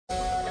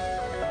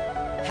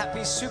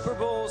Happy Super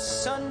Bowl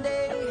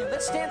Sunday.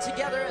 Let's stand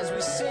together as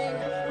we sing.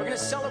 We're going to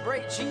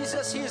celebrate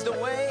Jesus. He is the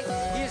way,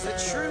 He is the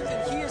truth,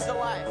 and He is the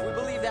life. We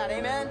believe that.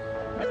 Amen.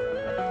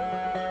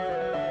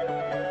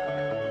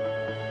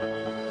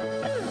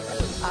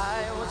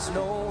 I was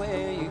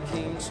nowhere, you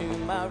came to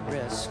my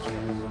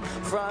rescue.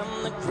 From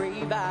the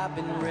grave I've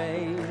been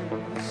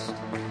raised.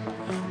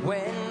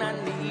 When I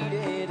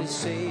needed a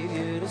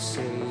Savior to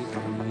save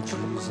me,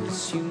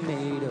 Jesus, you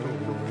made a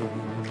way.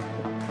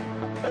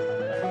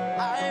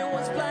 I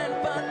was blind,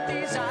 but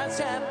these eyes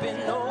have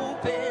been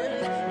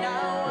opened.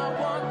 Now I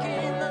walk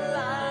in the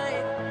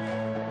light.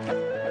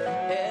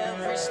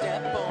 Every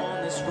step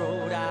on this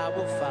road I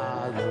will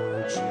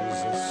follow.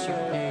 Jesus, you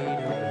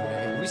made a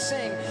way. We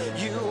sing,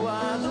 you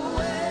are the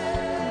way.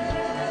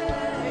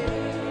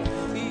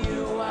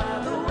 You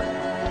are the way.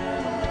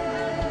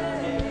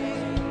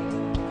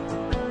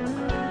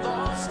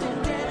 Lost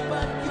and dead,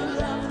 but your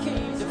love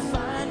came to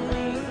find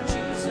me.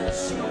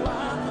 Jesus, you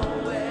are the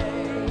way.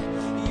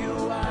 You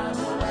are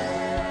the way.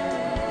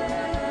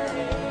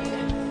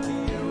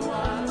 You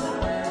are the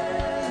way.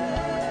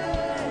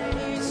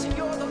 Sing,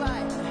 you're the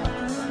light.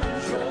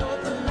 You're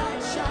the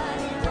light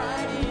shining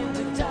bright in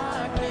the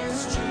darkness.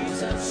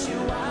 Jesus, you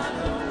are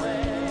the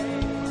way.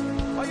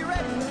 Are you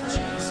ready?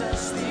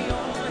 Jesus, the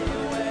only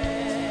way.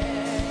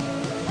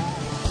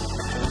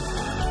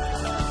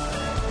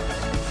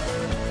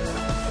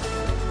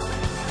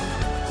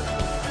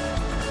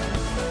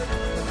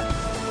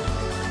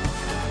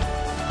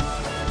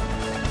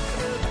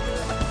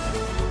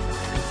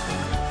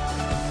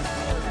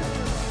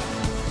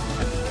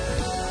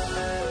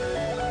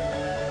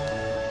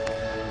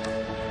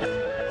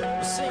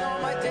 Sing, all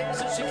my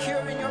days are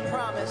secure in your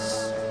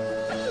promise.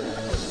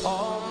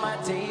 All my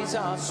days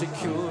are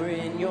secure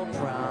in your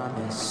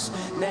promise.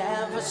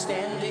 Never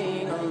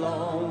standing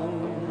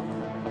alone.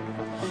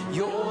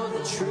 You're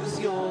the truth,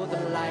 you're the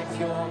life,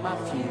 you're my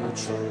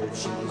future.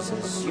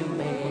 Jesus, you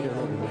made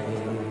a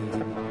way.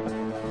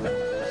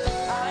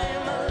 I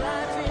am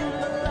alive in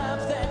the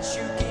love that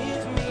you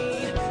give me.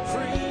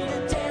 Free to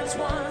dance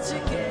once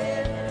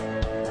again.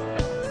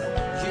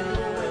 You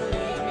will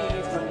lead me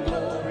from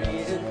glory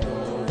to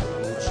glory.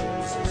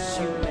 Jesus,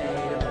 you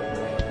made a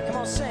way. Come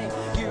on, sing.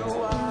 You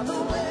are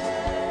the way.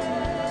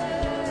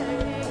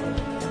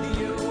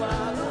 You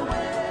are the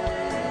way.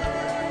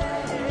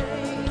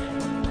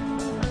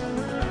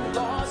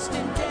 Lost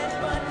and dead,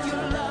 but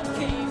your love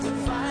came to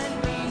find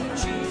me.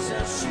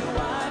 Jesus, you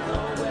are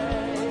the way.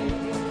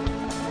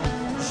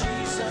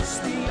 Jesus,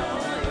 the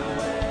only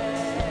way.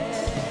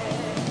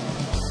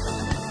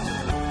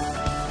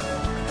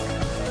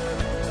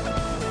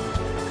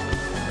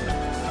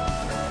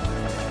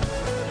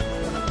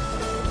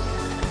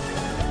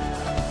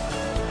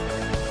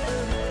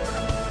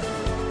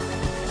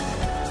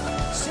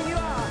 Sing, you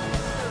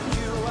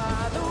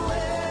are the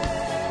way.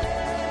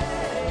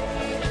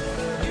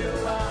 You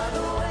are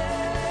the way.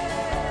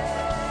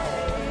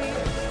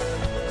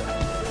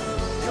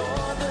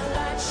 You're the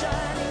light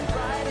shining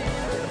bright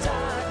in the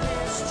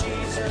darkness.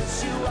 Jesus,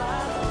 you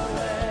are the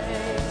way.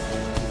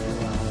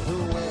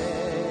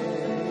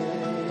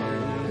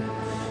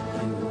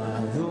 You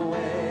are the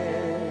way.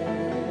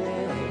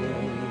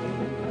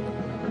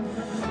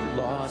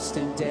 Lost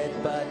and dead,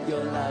 but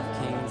your love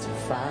came to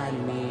find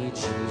me.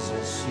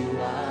 Jesus, you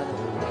are the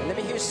way. Let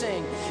me hear you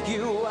sing.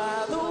 You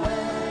are the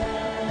way.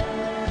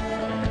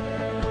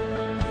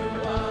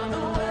 You are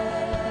the way.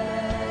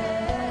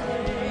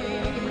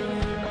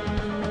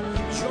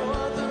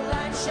 You're the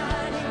light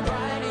shining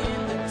bright in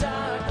the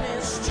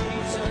darkness.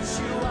 Jesus,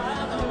 you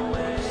are the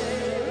way.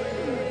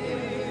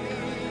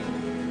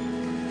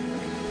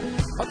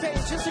 Okay,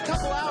 in just a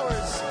couple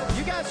hours,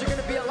 you guys are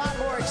going to be a lot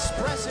more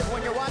expressive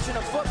when you're watching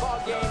a football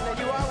game than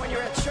you are when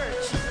you're at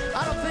church.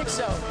 I don't think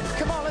so.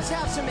 Come on, let's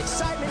have some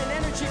excitement and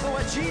energy for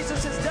what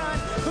Jesus has done,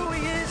 who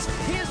He is.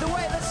 He is the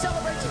way. Let's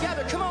celebrate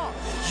together. Come on.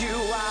 You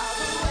are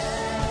the way.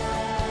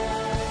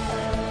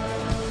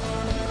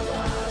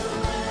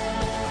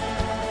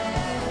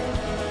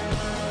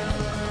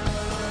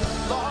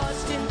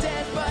 Lost and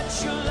dead,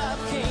 but your love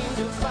came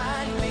to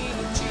find me.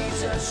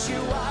 Jesus, you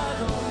are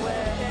the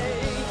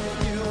way.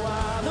 You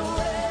are the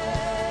way.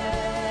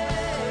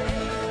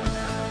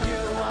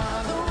 You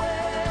are the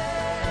way.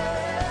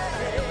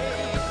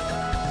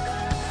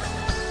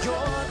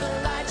 You're the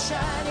light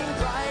shining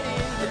bright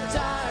in the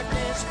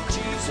darkness.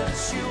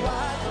 Jesus, you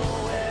are the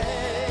way.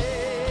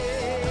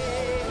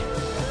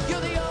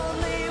 You're the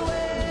only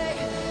way.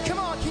 Come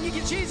on, can you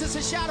give Jesus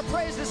a shout of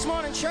praise this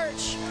morning,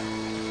 church?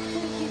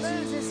 Thank you,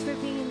 Jesus, for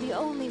being the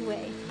only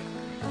way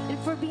and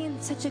for being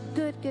such a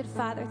good, good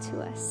Father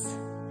to us.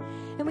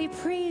 And we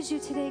praise you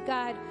today,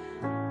 God.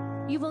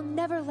 You will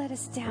never let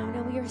us down,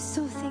 and we are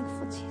so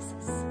thankful,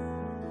 Jesus.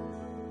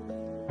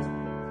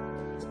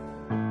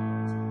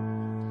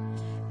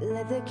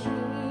 Let the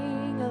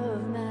King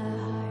of my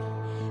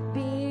heart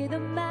be the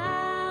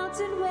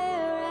mountain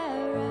where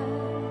I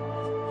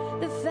run,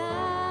 the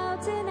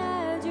fountain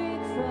I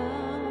drink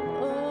from.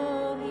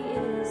 Oh, He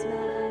is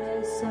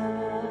my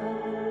song.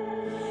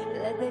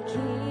 Let the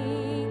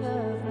King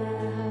of my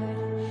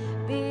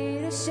heart be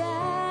the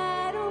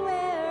shadow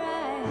where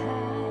I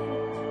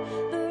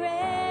hide, the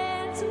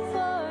ransom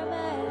for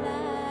my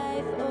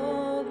life.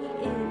 Oh,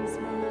 He is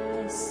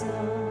my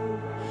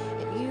song,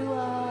 and You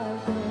are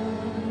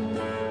good.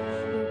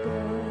 You're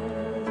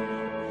good.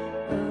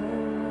 Oh,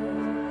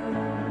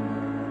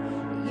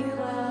 You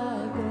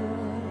are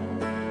good.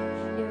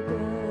 You're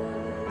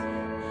good.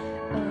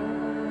 Oh,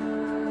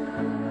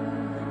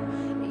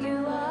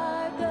 You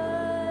are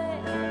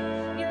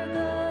good. You're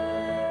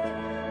good.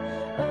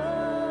 Oh,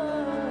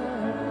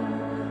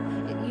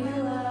 and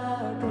You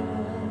are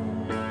good.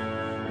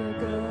 You're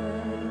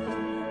good.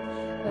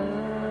 Oh,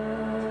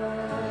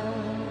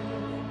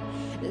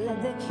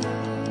 let the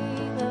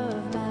King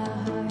of my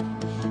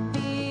heart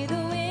be the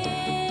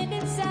wind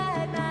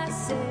inside my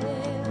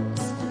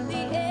sails,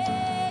 the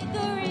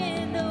anchor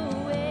in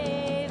the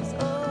waves.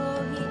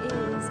 Oh, He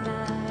is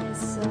my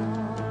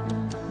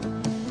song.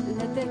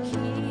 Let the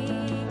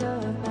King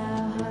of my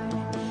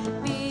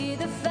heart be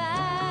the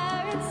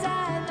fire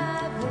inside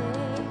my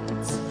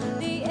veins,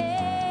 the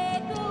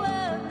echo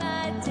of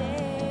my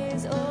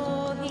days.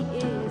 Oh, He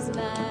is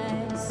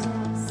my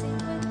song. Sing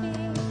with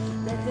me.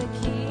 Let the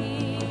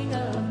King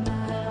of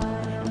my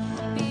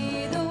heart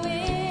be the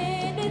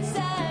wind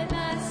inside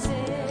my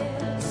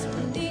sails,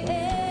 the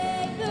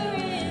anchor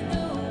in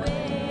the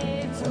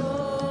waves.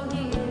 Oh,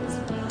 He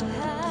is my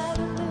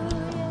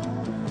hallelujah.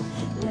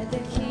 Let the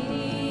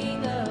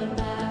King of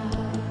my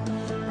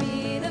heart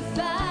be the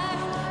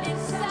fire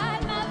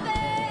inside my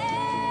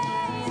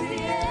veins,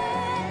 the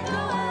echo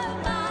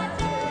of my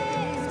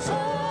days.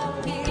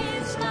 Oh, He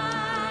is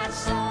my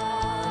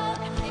song.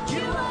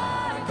 You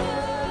are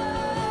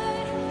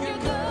good. You're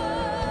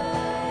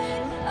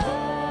good. Oh,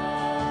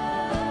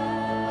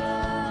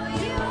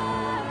 You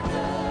are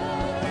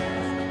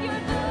good.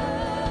 You're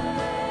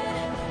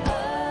good. Oh,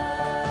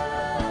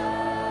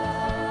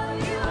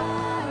 You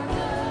are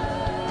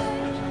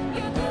good.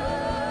 You're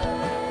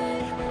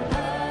good. Oh,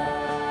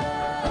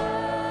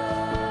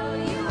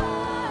 You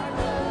are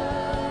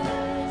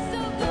good.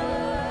 So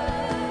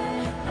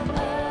good.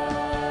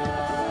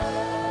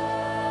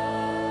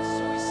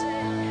 So we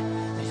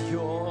sing that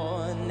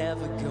you're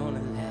never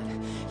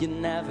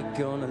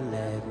gonna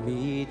let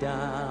me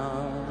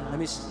down. Let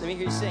me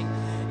hear you sing.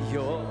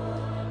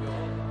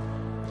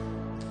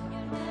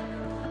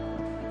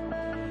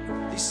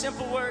 These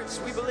simple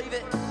words, we believe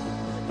it.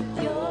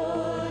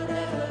 You're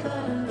never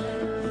gonna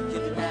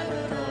You're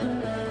never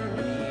gonna let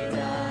me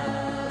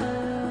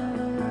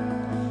down.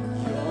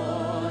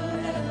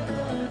 You're never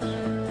gonna.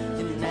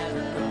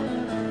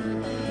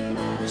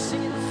 We're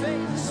singing the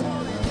faith this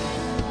morning.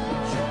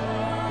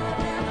 You're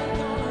never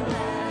gonna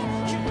let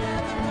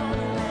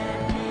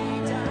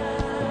me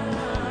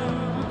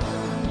down.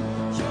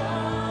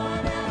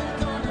 You're never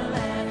gonna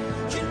let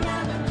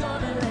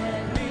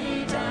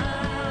me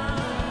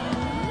down.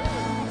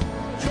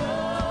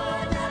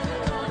 You're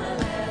never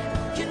gonna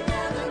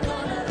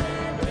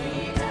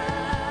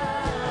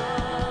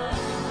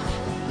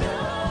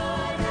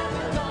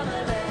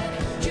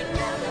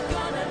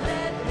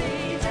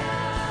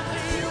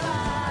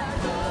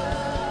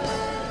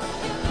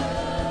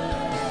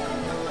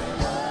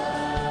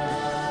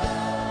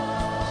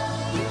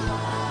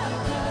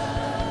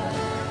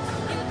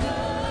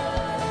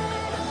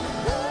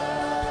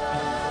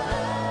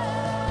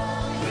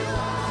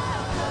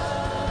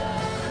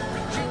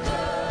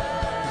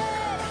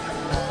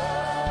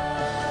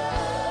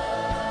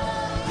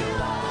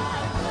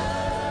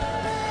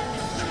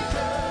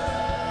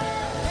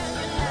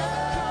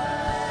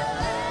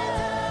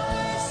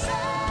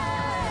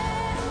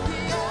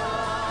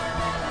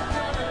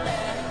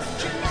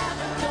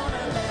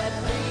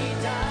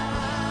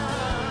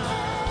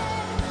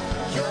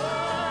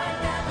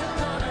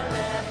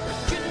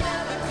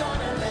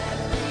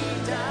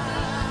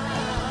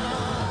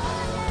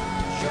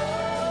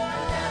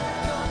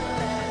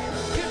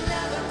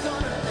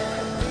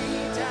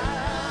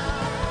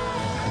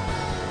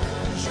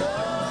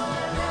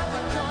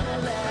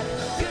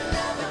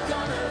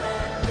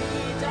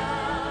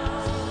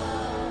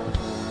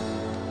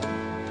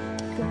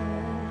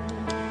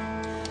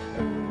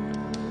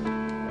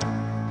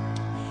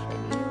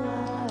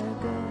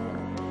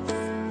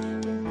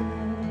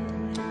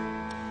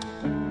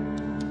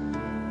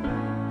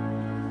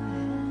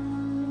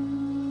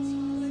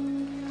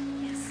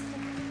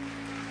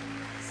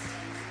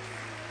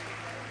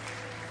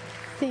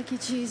Thank you,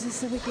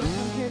 Jesus, that we can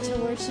come here to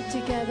worship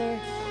together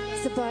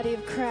as the body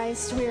of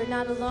Christ. We are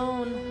not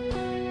alone.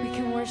 We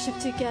can worship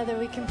together.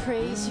 We can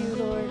praise you,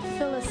 Lord.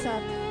 Fill us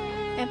up.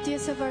 Empty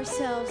us of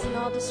ourselves and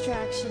all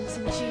distractions.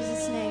 In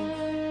Jesus' name,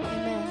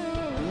 amen.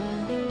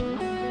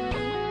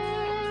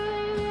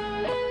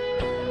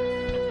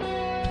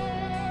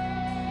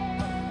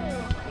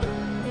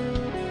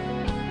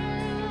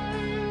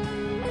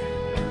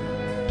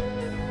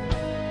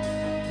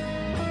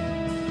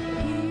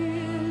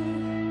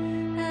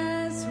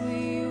 As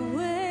we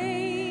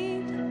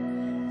wait,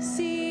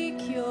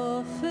 seek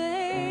your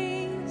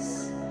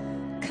face.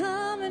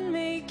 Come and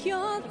make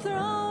your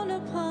throne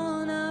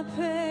upon our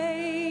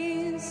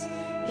praise.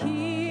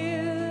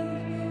 Here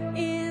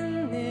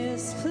in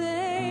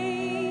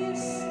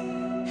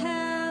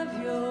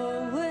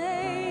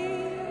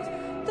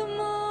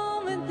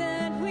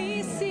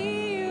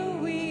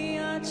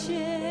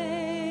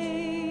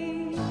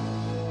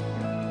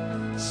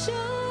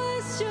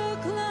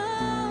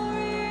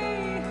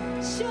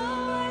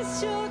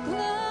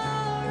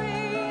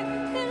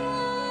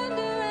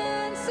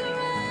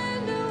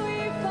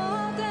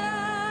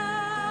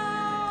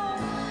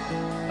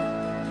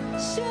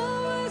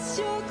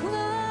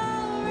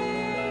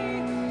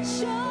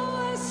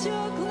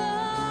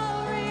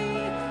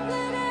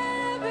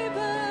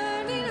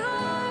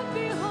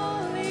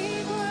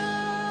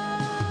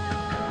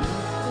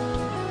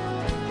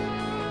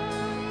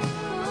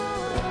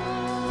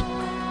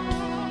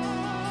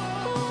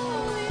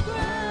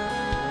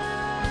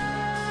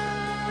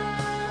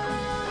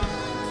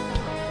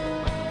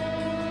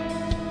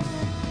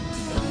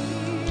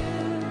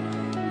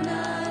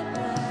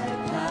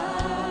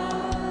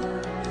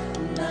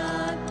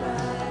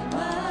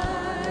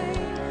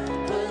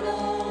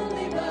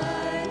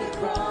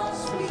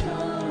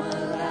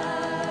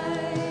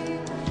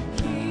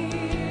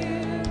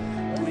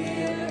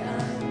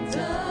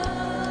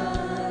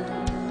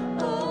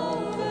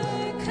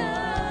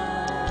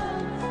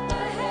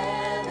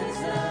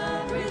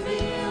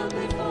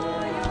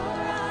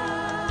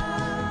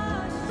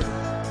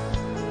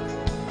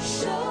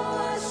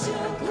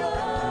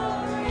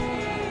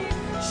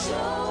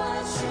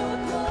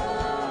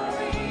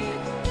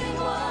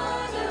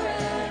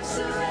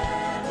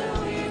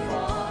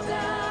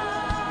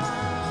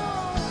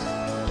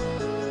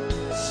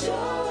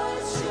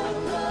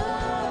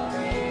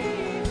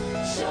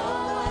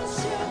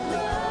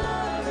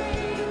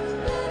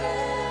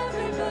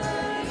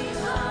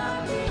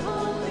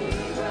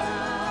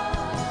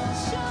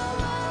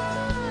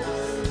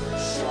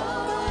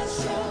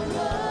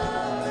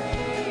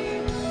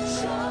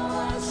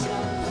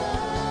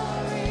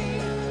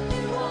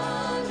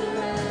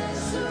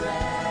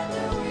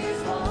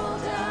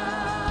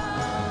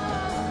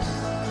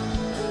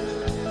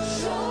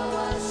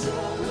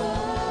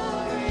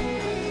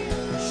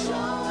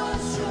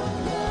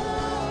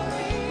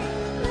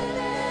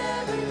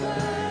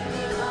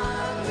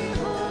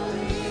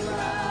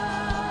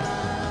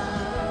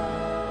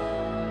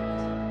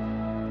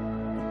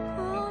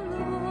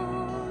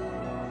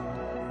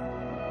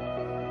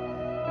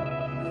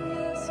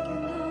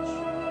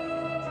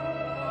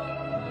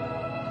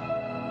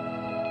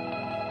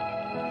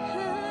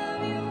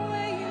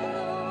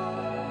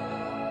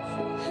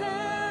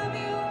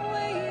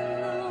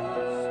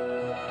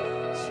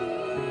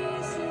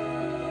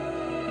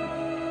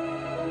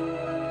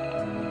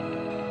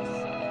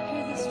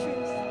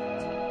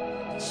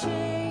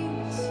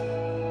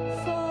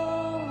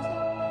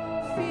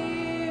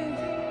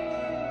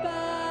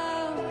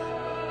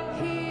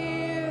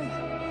here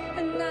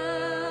and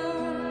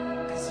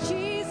now. 'Cause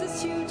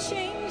Jesus, you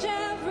change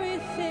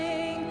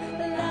everything.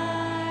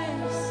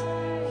 Lives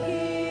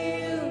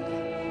healed,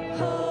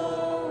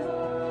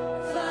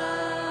 hope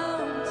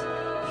found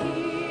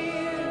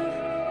here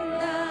and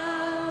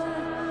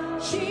now.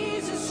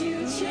 Jesus, you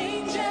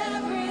change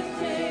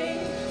everything.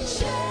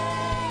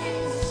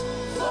 Chains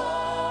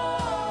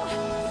fall,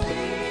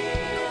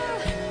 fear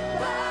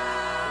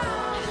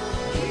bow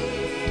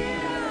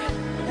here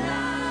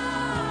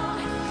now.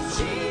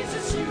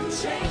 Jesus, you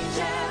change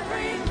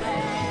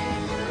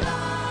everything.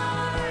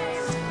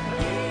 Lives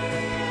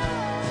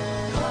healed,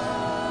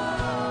 hope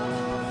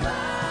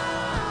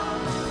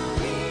found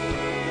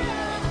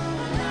here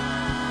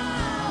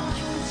now.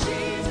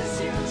 Jesus,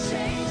 you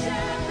change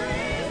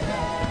everything.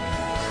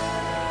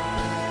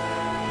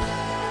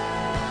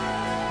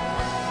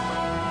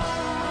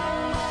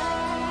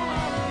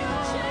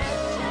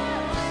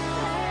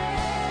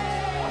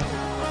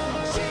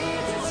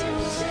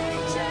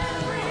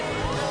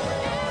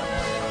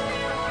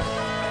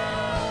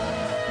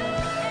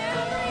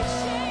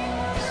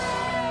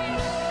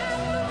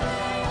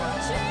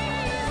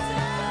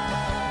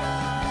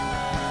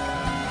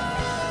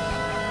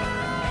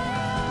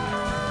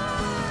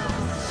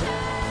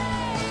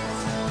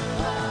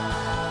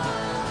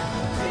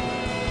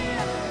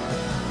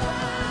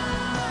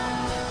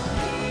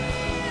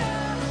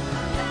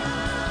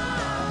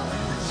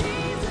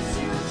 Jesus,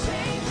 you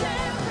change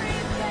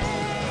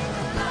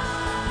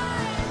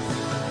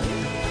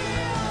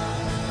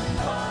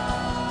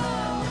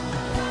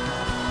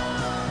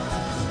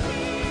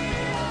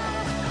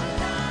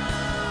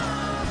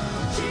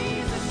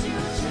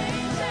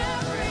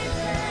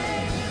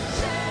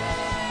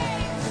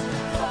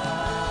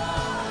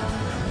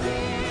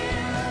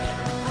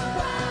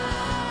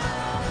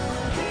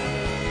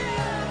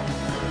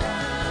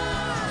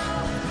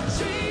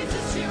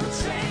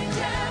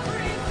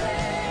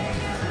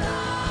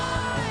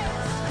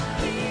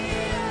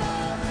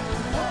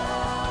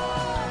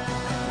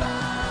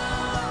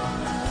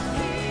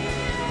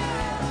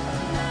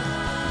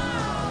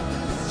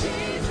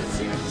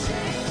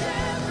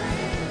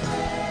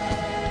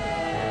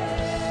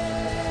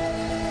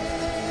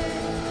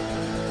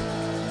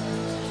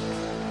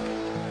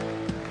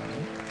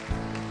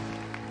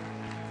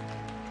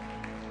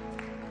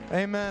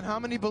Amen. How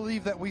many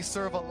believe that we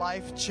serve a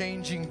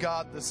life-changing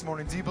God this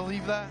morning? Do you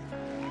believe that?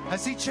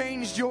 Has He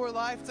changed your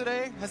life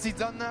today? Has He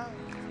done that?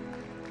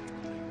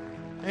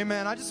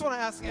 Amen. I just want to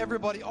ask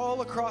everybody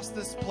all across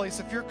this place,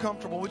 if you're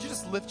comfortable, would you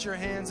just lift your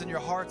hands and your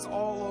hearts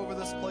all over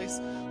this place?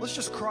 Let's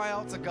just cry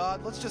out to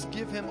God. Let's just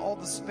give Him all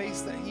the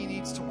space that He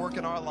needs to work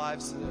in our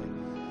lives today.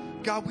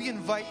 God, we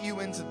invite you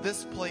into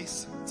this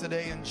place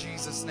today in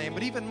Jesus' name.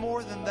 But even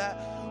more than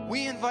that,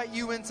 we invite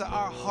you into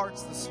our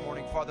hearts this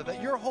morning, Father,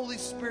 that your Holy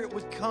Spirit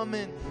would come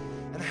in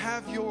and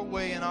have your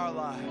way in our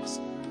lives.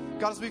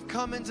 God, as we've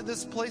come into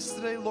this place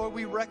today, Lord,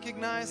 we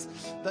recognize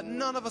that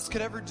none of us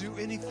could ever do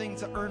anything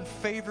to earn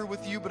favor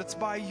with you, but it's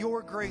by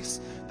your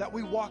grace that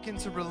we walk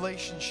into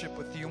relationship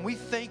with you. And we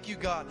thank you,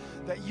 God,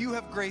 that you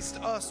have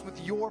graced us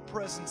with your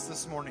presence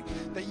this morning,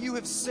 that you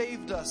have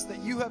saved us,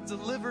 that you have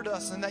delivered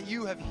us, and that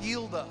you have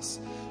healed us.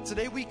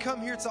 Today we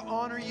come here to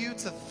honor you,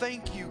 to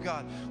thank you,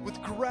 God, with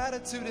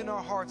gratitude in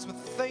our hearts, with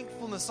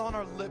thankfulness on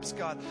our lips,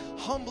 God.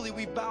 Humbly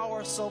we bow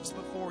ourselves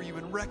before you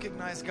and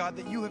recognize, God,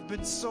 that you have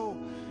been so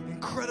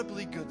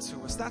incredibly good to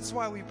us. That's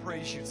why we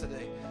praise you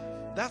today.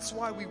 That's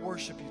why we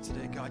worship you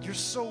today, God. You're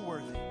so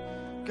worthy.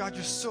 God,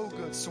 you're so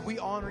good. So we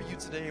honor you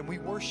today and we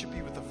worship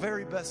you with the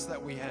very best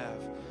that we have.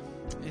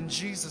 In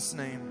Jesus'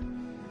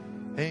 name,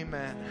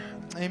 amen.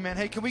 Amen.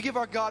 Hey, can we give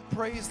our God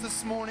praise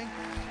this morning?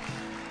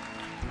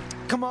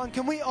 Come on,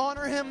 can we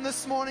honor him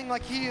this morning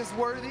like he is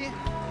worthy?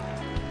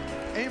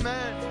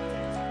 Amen.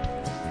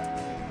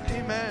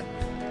 Amen.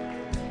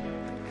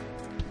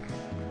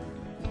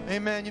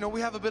 Amen. You know,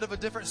 we have a bit of a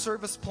different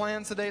service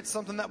plan today. It's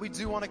something that we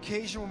do on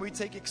occasion when we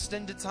take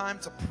extended time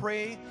to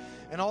pray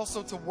and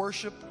also to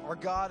worship our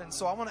God. And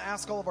so I want to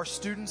ask all of our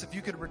students if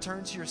you could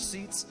return to your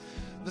seats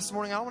this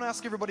morning. I want to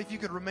ask everybody if you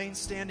could remain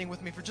standing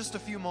with me for just a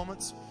few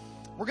moments.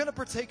 We're going to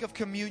partake of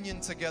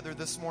communion together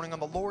this morning on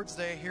the Lord's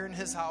Day here in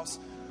his house.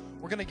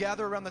 We're going to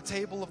gather around the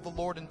table of the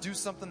Lord and do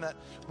something that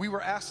we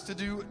were asked to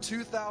do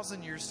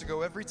 2,000 years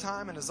ago every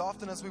time and as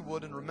often as we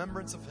would in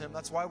remembrance of him.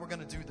 That's why we're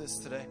going to do this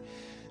today.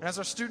 And as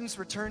our students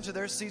return to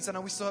their seats, I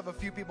know we still have a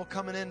few people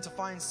coming in to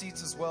find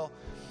seats as well.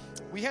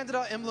 We handed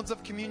out emblems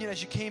of communion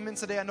as you came in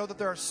today. I know that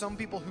there are some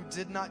people who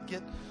did not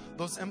get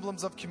those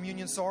emblems of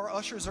communion. So our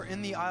ushers are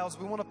in the aisles.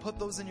 We want to put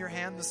those in your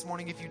hand this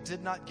morning if you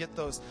did not get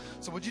those.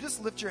 So would you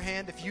just lift your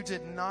hand if you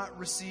did not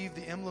receive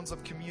the emblems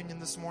of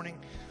communion this morning?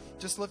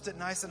 Just lift it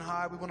nice and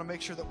high. We want to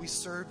make sure that we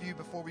serve you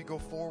before we go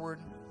forward.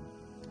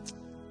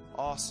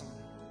 Awesome.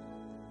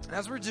 And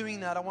as we're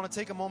doing that, I want to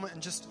take a moment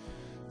and just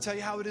tell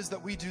you how it is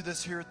that we do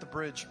this here at the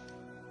Bridge.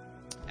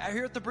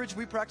 Here at the Bridge,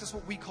 we practice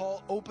what we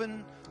call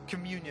open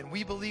communion.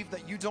 We believe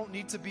that you don't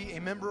need to be a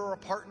member or a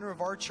partner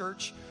of our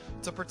church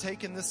to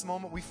partake in this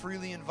moment. We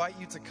freely invite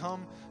you to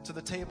come to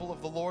the table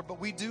of the Lord, but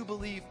we do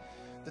believe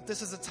that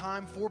this is a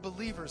time for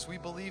believers. We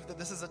believe that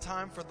this is a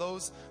time for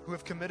those who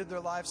have committed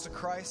their lives to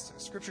Christ.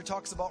 Scripture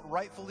talks about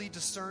rightfully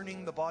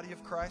discerning the body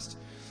of Christ.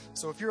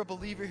 So if you're a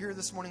believer here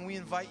this morning, we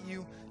invite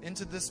you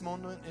into this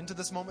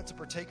moment to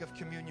partake of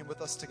communion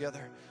with us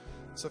together.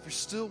 So if you're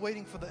still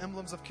waiting for the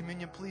emblems of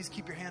communion, please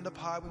keep your hand up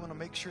high. We want to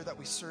make sure that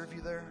we serve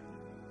you there.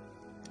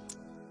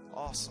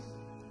 Awesome.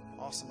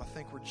 Awesome. I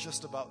think we're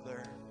just about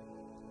there.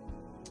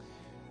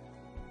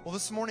 Well,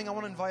 this morning I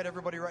want to invite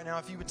everybody right now,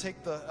 if you would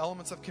take the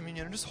elements of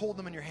communion and just hold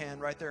them in your hand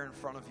right there in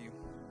front of you.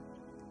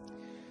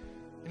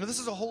 You know, this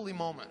is a holy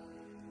moment.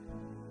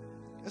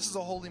 This is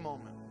a holy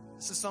moment.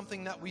 This is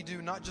something that we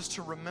do not just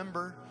to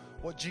remember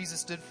what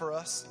Jesus did for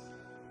us,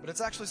 but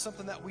it's actually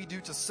something that we do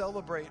to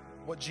celebrate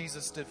what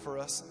Jesus did for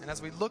us. And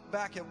as we look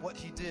back at what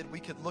he did, we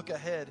could look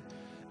ahead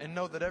and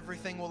know that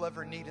everything we'll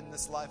ever need in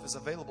this life is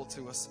available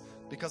to us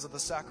because of the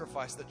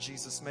sacrifice that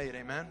Jesus made.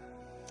 Amen?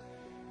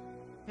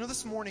 You know,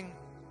 this morning,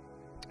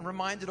 I'm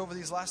reminded over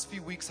these last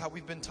few weeks how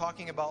we've been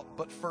talking about,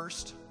 but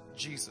first,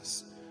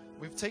 Jesus.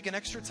 We've taken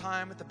extra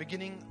time at the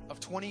beginning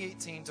of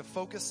 2018 to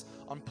focus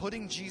on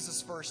putting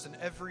Jesus first in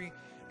every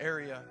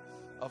area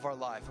of our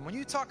life. And when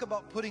you talk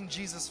about putting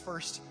Jesus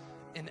first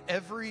in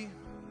every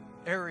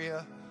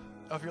area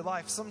of your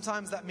life,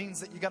 sometimes that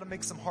means that you got to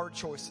make some hard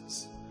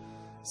choices.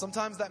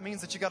 Sometimes that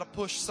means that you got to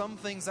push some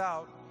things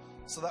out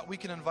so that we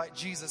can invite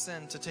Jesus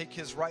in to take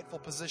his rightful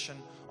position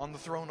on the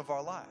throne of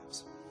our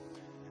lives.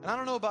 And I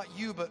don't know about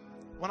you, but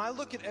when I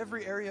look at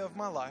every area of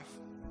my life,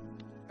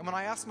 and when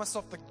I ask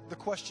myself the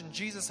question,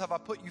 Jesus, have I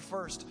put you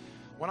first?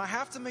 When I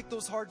have to make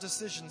those hard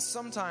decisions,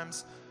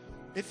 sometimes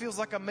it feels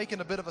like I'm making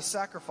a bit of a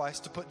sacrifice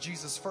to put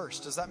Jesus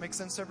first. Does that make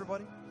sense to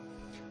everybody?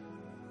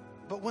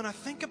 But when I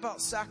think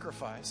about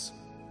sacrifice,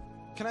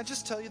 can I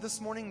just tell you this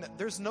morning that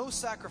there's no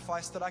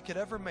sacrifice that I could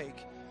ever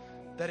make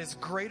that is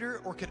greater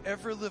or could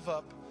ever live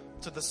up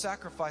to the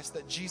sacrifice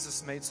that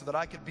Jesus made so that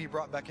I could be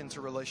brought back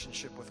into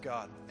relationship with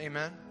God.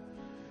 Amen?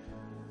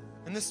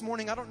 And this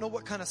morning, I don't know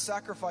what kind of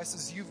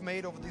sacrifices you've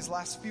made over these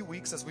last few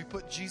weeks as we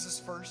put Jesus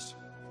first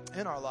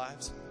in our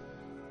lives.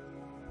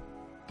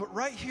 But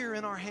right here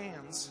in our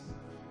hands,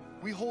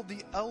 we hold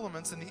the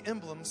elements and the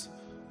emblems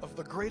of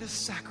the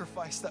greatest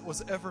sacrifice that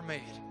was ever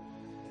made.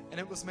 And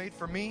it was made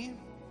for me,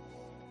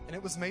 and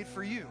it was made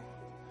for you.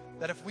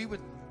 That if we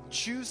would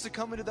choose to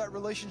come into that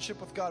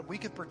relationship with God, we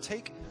could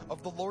partake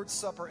of the Lord's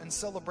Supper and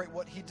celebrate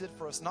what he did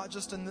for us, not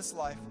just in this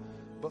life,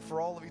 but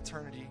for all of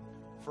eternity,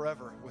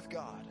 forever with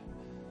God.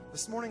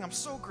 This morning, I'm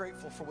so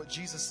grateful for what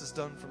Jesus has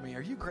done for me.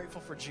 Are you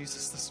grateful for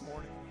Jesus this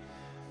morning?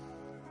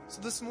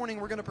 So this morning,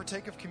 we're going to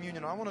partake of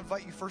communion. I want to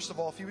invite you, first of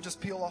all, if you would just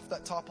peel off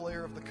that top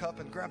layer of the cup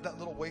and grab that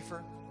little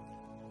wafer.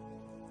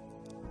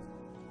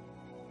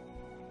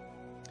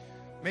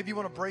 Maybe you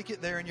want to break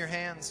it there in your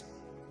hands.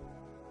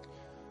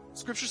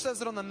 Scripture says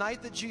that on the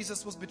night that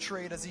Jesus was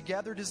betrayed, as he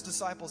gathered his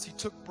disciples, he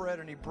took bread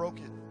and he broke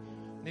it.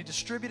 And he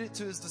distributed it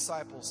to his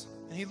disciples.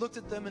 And he looked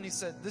at them and he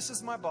said, "This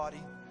is my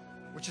body,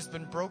 which has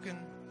been broken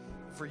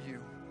for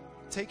you.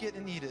 Take it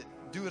and eat it.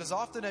 Do it as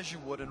often as you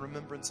would in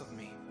remembrance of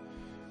me."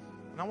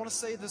 And I want to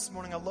say this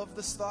morning, I love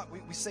this thought.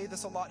 We say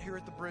this a lot here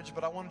at the Bridge,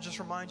 but I want to just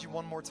remind you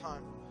one more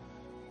time.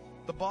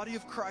 The body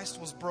of Christ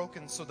was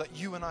broken so that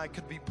you and I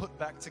could be put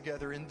back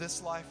together in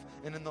this life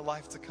and in the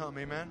life to come.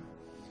 Amen?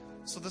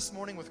 So this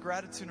morning, with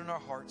gratitude in our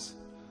hearts,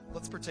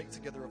 let's partake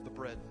together of the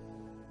bread.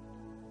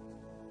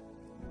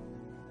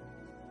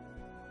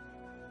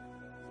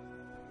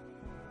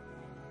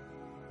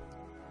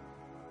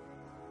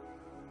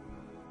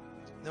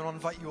 Then I'll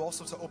invite you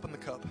also to open the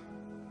cup.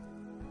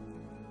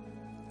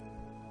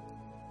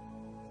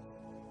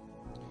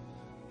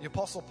 The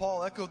Apostle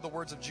Paul echoed the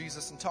words of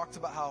Jesus and talked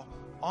about how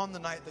on the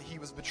night that he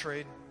was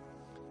betrayed,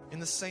 in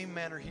the same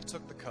manner he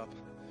took the cup.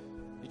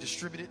 He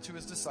distributed it to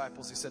his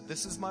disciples. He said,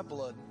 "This is my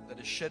blood that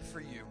is shed for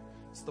you.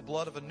 It's the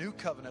blood of a new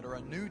covenant or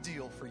a new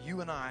deal for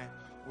you and I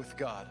with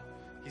God."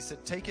 He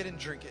said, "Take it and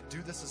drink it.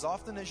 Do this as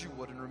often as you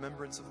would in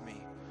remembrance of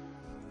me."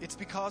 It's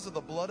because of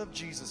the blood of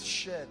Jesus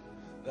shed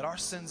that our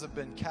sins have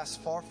been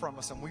cast far from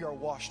us and we are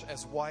washed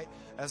as white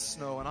as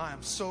snow. And I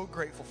am so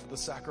grateful for the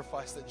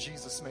sacrifice that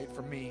Jesus made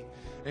for me.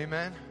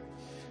 Amen?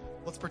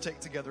 Let's partake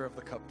together of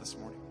the cup this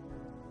morning.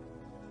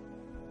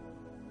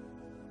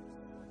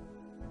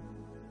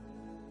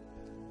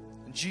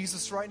 And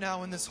Jesus, right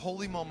now in this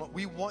holy moment,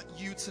 we want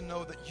you to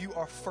know that you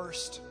are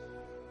first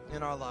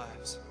in our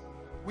lives.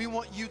 We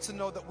want you to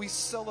know that we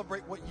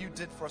celebrate what you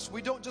did for us.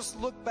 We don't just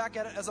look back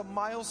at it as a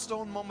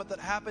milestone moment that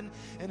happened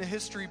in a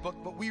history book,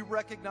 but we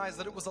recognize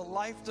that it was a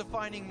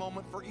life-defining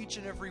moment for each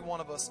and every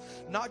one of us.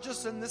 Not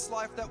just in this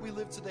life that we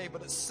live today,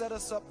 but it set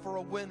us up for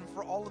a win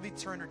for all of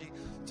eternity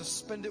to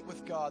spend it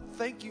with God.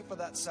 Thank you for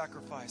that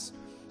sacrifice.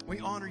 We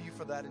honor you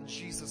for that in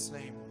Jesus'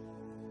 name.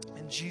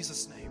 In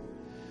Jesus' name.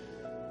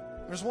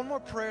 There's one more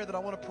prayer that I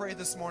want to pray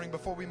this morning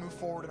before we move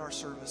forward in our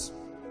service.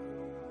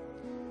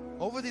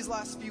 Over these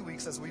last few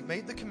weeks, as we've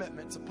made the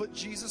commitment to put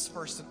Jesus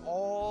first in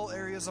all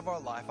areas of our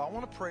life, I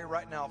want to pray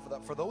right now for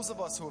that. For those of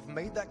us who have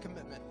made that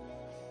commitment,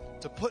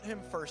 to put him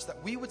first,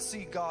 that we would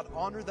see God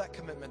honor that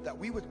commitment, that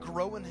we would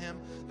grow in him,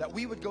 that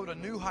we would go to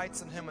new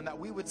heights in him, and that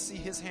we would see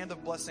his hand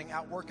of blessing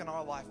at work in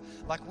our life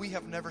like we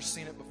have never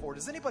seen it before.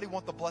 Does anybody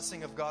want the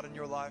blessing of God in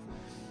your life?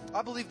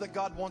 I believe that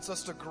God wants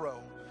us to grow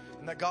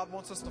and that God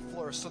wants us to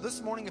flourish. So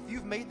this morning, if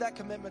you've made that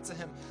commitment to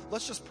him,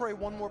 let's just pray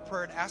one more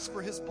prayer and ask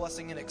for his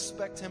blessing and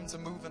expect him to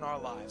move in our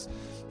lives.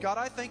 God,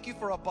 I thank you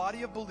for a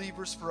body of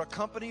believers, for a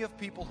company of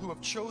people who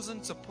have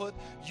chosen to put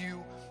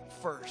you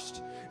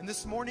first. And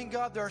this morning,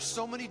 God, there are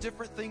so many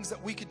different things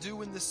that we could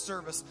do in this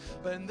service,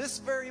 but in this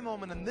very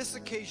moment, in this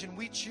occasion,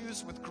 we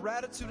choose with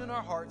gratitude in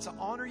our heart to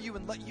honor you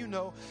and let you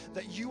know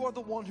that you are the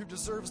one who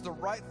deserves the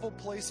rightful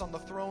place on the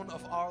throne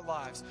of our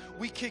lives.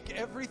 We kick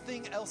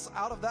everything else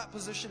out of that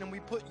position and we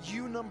put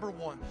you number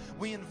one.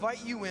 We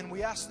invite you in.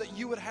 We ask that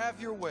you would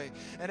have your way.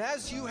 And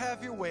as you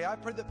have your way, I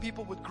pray that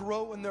people would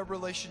grow in their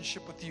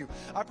relationship with you.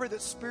 I pray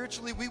that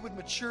spiritually we would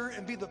mature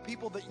and be the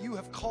people that you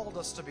have called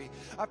us to be.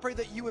 I pray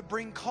that you would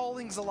bring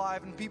callings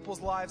alive in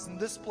people's lives in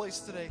this place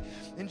today,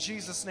 in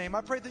Jesus' name.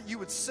 I pray that you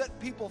would set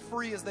people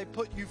free as they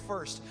put you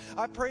first.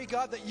 I pray,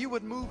 God, that you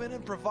would move in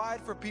and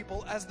provide for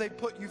people as they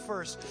put you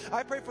first.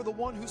 I pray for the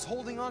one who's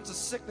holding on to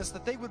sickness,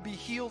 that they would be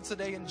healed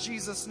today in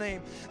Jesus'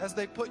 name as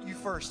they put you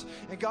first.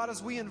 And God,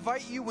 as we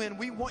invite you in,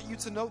 we want you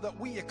to know that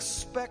we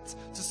expect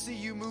to see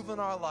you move in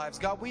our lives.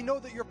 God, we know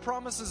that your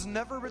promises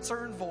never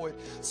return void.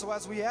 So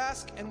as we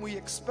ask and we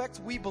expect,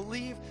 we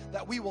believe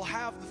that we will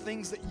have the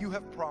things that you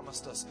have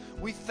promised us.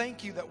 We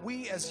thank you that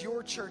we as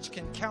your church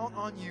can count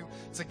on you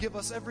to give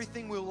us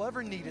everything we will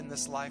ever need in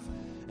this life.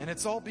 And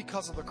it's all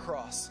because of the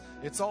cross.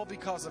 It's all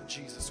because of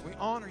Jesus. We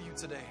honor you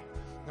today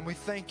and we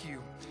thank you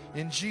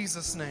in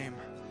Jesus' name.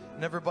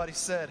 And everybody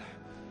said,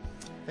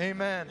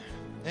 amen.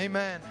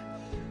 Amen.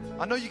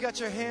 I know you got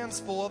your hands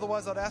full,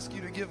 otherwise I'd ask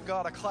you to give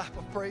God a clap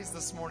of praise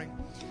this morning.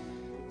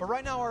 But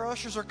right now our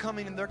ushers are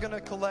coming and they're going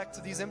to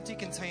collect these empty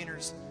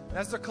containers. And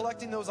as they're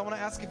collecting those, I want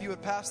to ask if you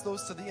would pass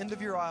those to the end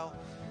of your aisle.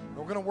 And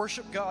we're going to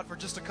worship God for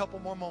just a couple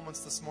more moments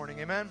this morning.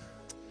 Amen?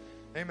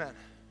 Amen.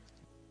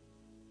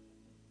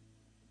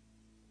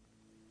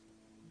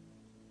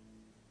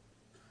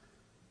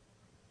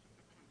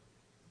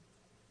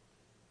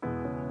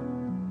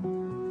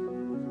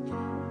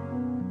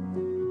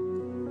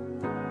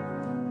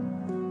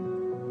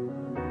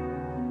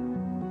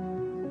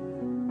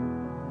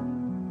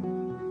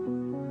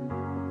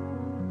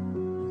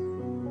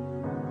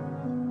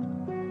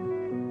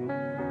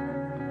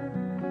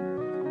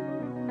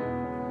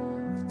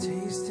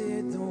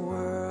 Tasted the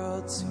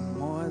world to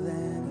more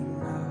than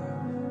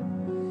enough.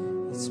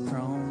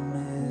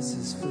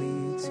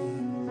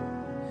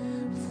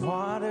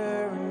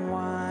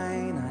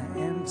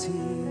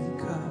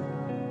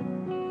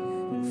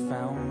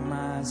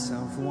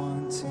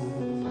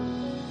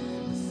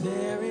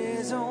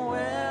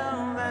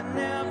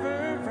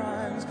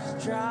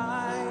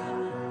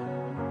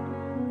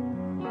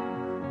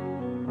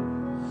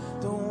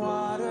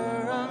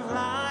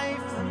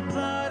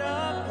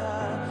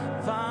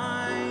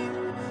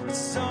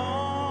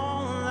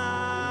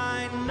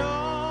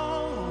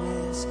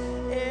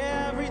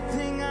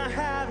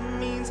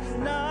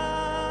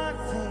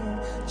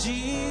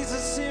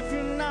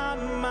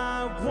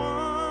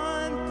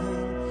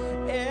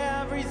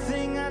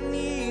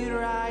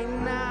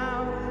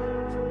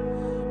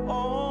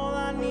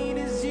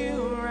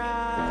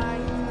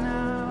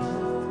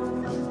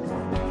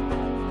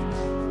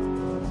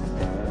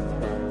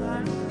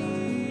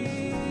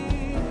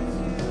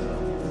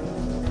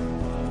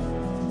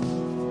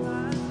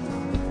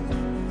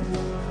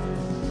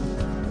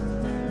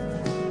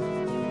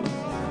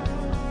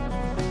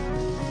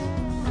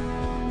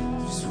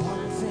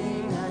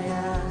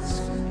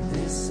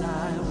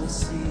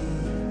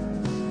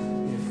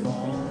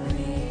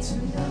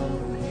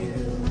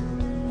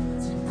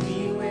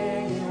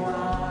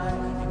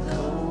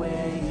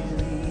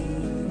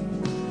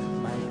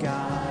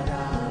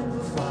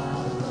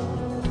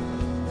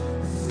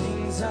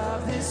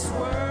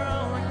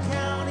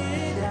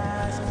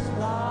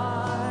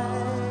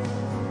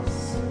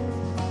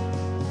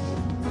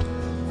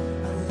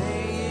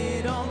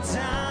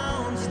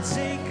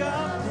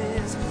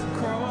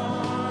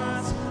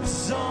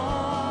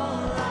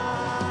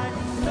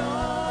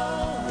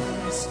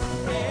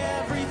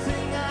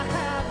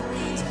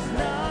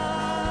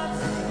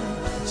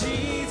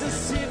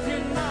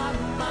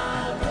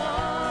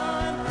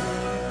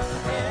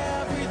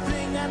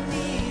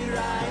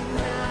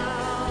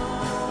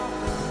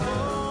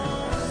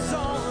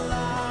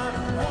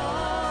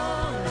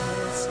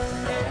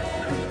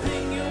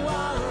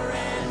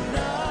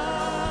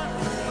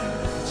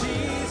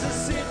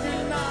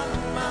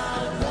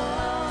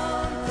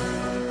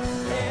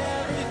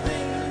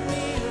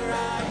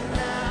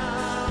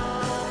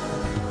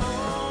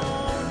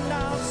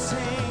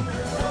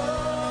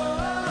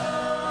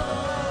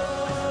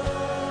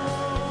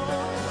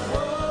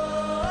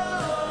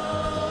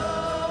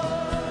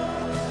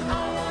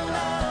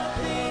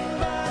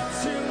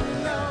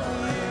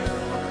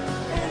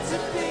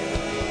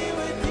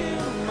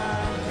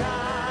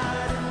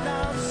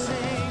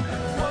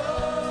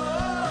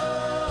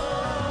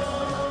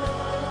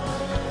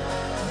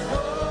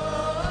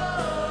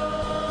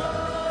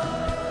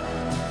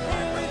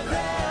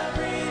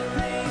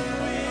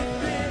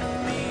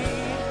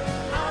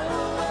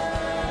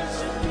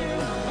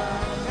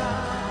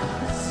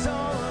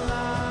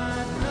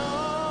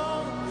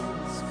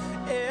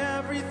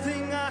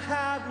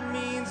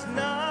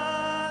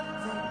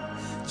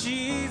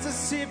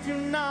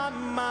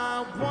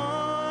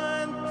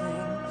 my one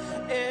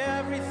thing,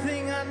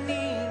 everything I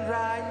need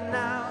right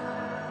now.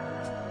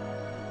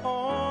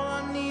 All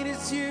I need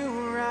is you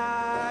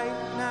right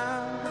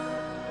now.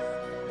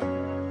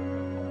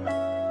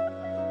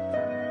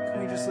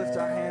 Can we just lift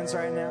our hands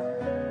right now?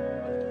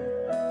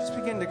 Just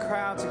begin to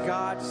cry out to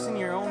God, just in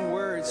your own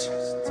words.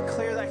 Just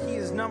declare that He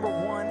is number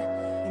one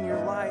in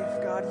your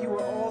life. God, you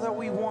are all that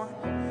we want.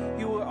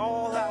 You are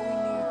all that we need,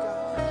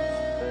 God.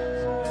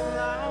 All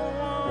I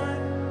want.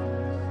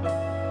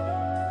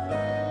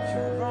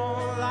 You're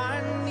all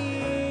I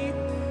need.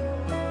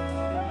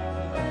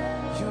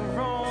 You're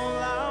all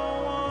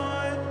I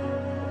want.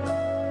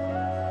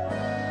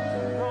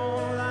 You're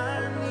all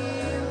I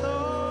need,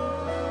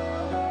 Lord.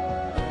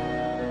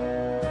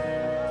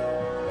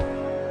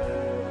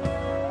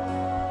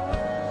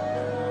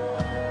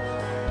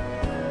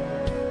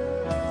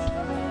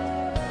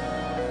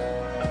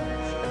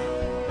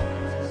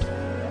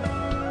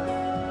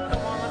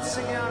 Come on, let's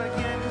sing it out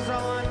again, 'cause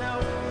all I know,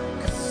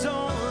 'cause all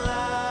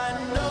I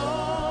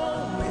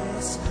know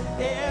is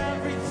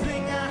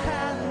everything I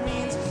have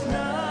means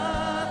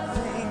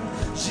nothing.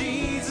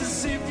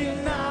 Jesus, if you're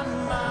not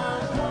my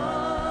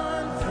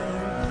one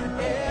thing,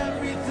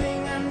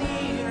 everything I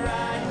need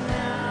right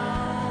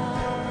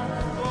now.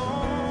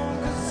 Oh,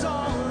 'cause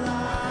all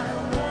I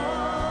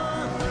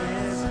want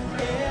is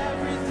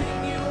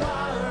everything you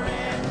are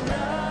and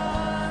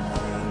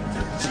nothing.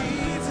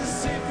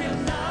 Jesus, if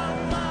you're not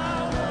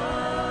my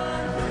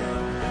one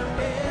thing,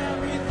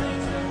 everything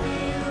for me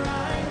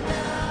right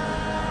now.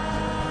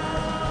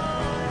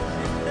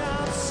 And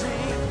I'll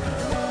sing,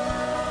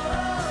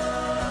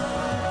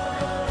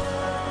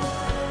 nothing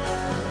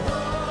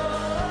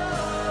but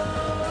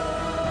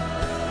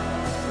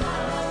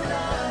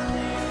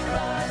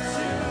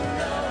to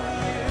know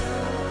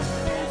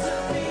you and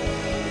to be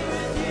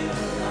with you,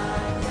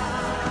 my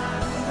God.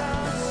 And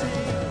I'll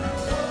sing,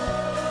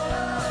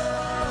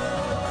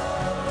 and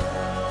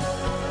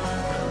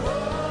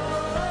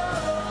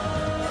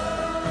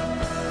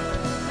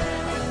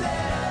with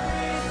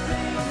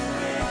everything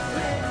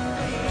within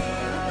me,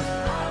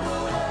 I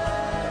will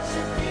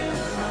worship you,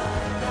 my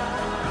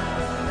God.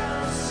 And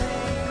I'll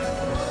sing,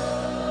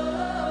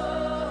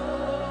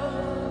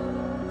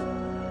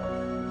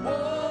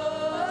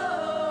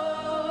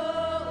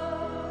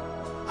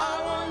 I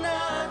want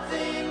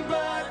nothing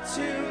but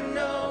to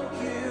know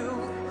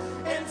you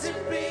and to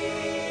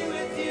be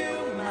with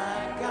you, my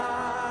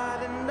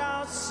God. And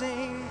I'll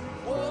sing,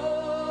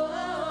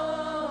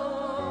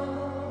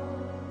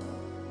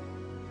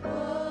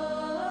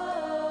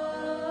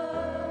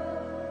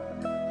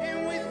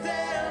 and with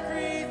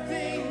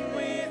everything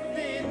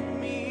within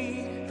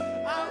me,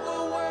 I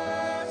will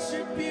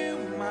worship you,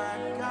 my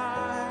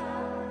God.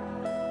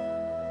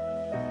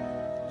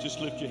 Just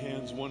lift your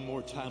hands one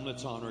more time.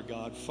 Let's honor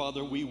God.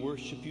 Father, we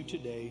worship you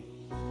today.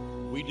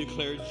 We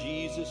declare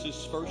Jesus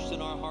is first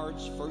in our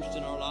hearts, first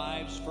in our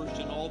lives, first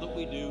in all that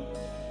we do.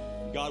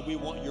 God, we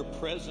want your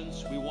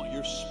presence. We want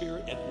your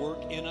spirit at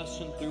work in us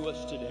and through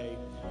us today.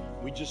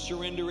 We just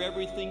surrender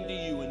everything to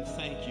you and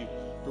thank you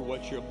for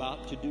what you're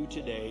about to do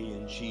today.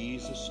 In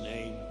Jesus'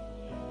 name,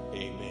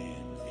 amen.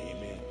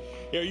 Amen.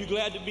 Hey, are you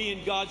glad to be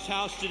in God's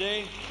house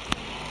today?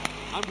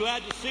 I'm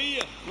glad to see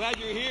you. Glad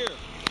you're here.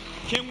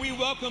 Can we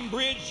welcome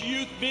Bridge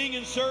Youth being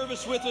in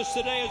service with us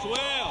today as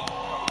well?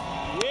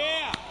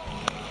 Yeah.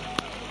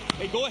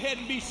 Hey, go ahead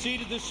and be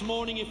seated this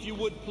morning if you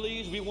would,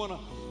 please. We want to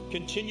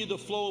continue the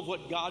flow of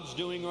what God's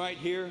doing right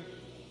here.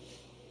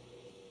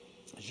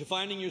 As you're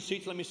finding your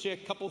seats, let me say a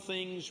couple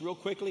things real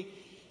quickly.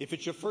 If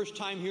it's your first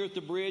time here at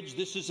the Bridge,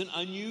 this is an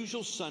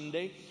unusual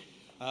Sunday,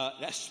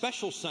 a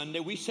special Sunday.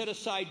 We set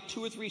aside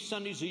 2 or 3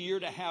 Sundays a year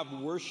to have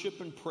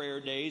worship and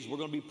prayer days. We're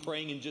going to be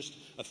praying in just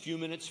a few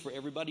minutes for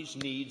everybody's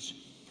needs.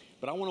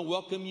 But I want to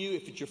welcome you.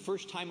 If it's your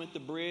first time at the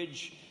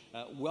Bridge,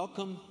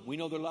 welcome. We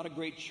know there are a lot of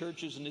great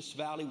churches in this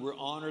valley. We're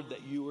honored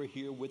that you are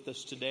here with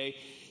us today.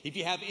 If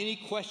you have any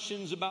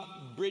questions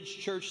about Bridge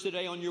Church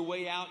today on your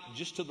way out,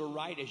 just to the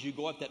right as you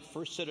go out that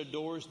first set of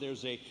doors,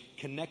 there's a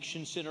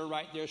Connection Center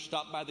right there.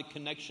 Stop by the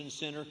Connection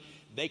Center.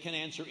 They can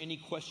answer any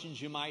questions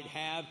you might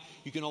have.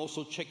 You can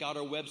also check out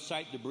our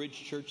website,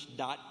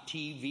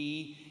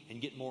 thebridgechurch.tv,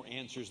 and get more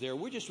answers there.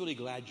 We're just really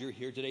glad you're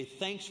here today.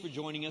 Thanks for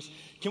joining us.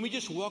 Can we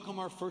just welcome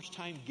our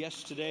first-time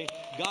guests today?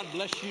 God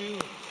bless you.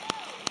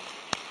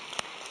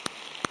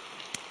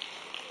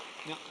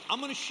 Now, I'm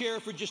going to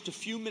share for just a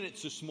few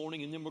minutes this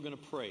morning, and then we're going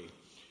to pray.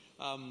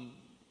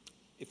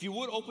 If you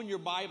would, open your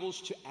Bibles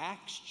to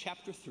Acts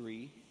chapter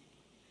 3.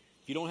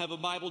 If you don't have a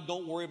Bible,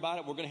 don't worry about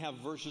it. We're going to have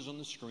verses on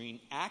the screen.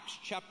 Acts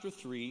chapter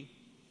 3.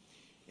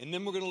 And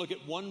then we're going to look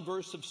at one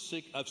verse of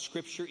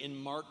Scripture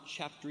in Mark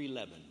chapter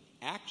 11.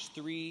 Acts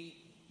 3,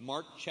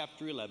 Mark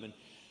chapter 11.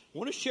 I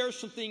want to share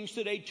some things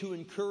today to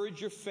encourage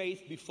your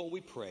faith before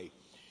we pray.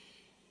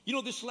 You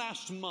know, this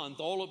last month,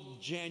 all of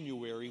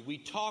January, we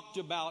talked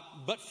about,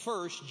 but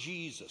first,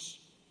 Jesus.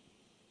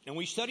 And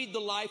we studied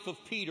the life of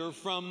Peter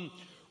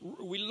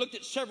we looked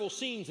at several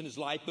scenes in his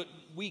life, but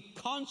we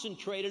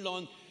concentrated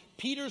on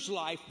Peter's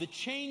life, the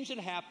change that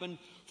happened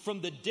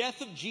from the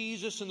death of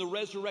Jesus and the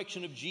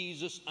resurrection of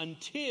Jesus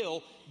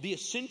until the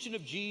ascension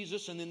of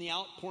Jesus and then the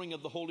outpouring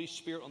of the Holy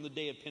Spirit on the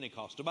day of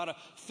Pentecost, about a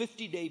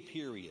 50-day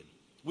period.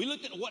 We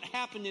looked at what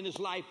happened in his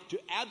life to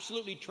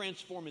absolutely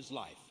transform his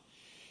life.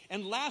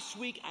 And last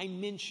week I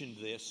mentioned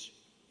this,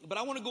 but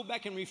I want to go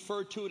back and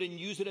refer to it and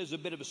use it as a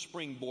bit of a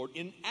springboard.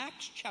 In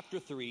Acts chapter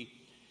 3,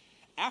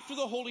 after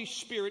the Holy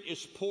Spirit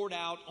is poured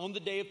out on the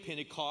day of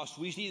Pentecost,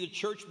 we see the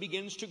church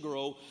begins to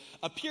grow.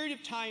 A period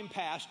of time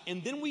passed,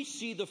 and then we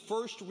see the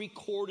first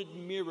recorded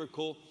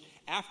miracle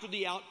after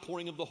the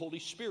outpouring of the Holy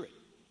Spirit.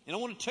 And I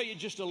want to tell you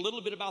just a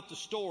little bit about the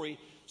story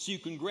so you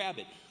can grab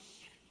it.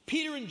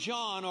 Peter and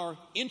John are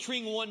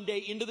entering one day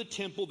into the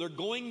temple. They're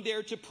going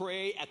there to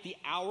pray at the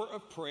hour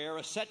of prayer,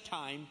 a set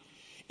time.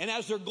 And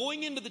as they're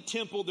going into the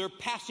temple, they're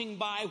passing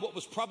by what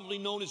was probably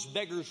known as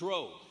Beggar's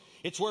Row.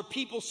 It's where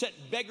people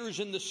set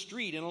beggars in the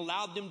street and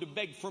allowed them to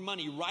beg for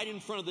money right in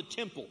front of the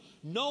temple,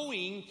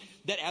 knowing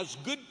that as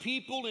good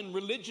people and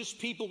religious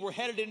people were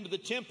headed into the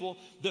temple,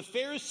 the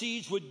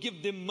Pharisees would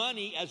give them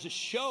money as a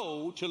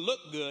show to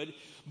look good,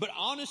 but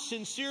honest,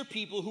 sincere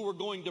people who were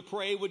going to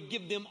pray would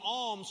give them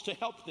alms to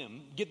help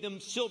them, give them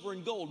silver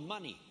and gold,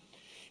 money.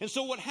 And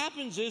so what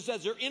happens is,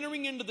 as they're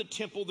entering into the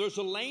temple, there's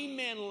a lame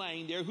man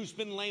laying there who's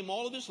been lame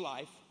all of his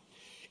life.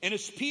 And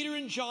as Peter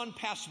and John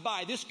pass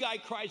by, this guy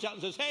cries out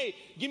and says, "Hey,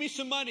 give me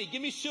some money,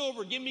 give me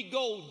silver, give me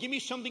gold, give me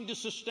something to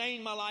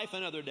sustain my life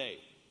another day."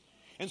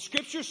 And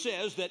Scripture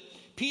says that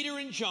Peter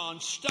and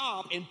John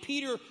stopped, and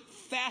Peter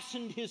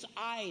fastened his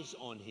eyes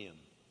on him.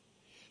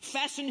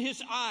 Fastened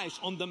his eyes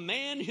on the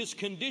man, his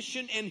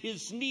condition, and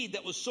his need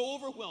that was so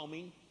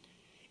overwhelming.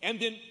 And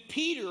then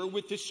Peter,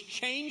 with this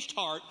changed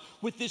heart,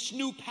 with this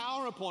new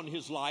power upon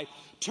his life,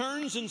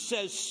 turns and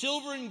says,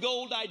 "Silver and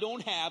gold I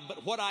don't have,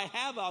 but what I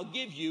have I'll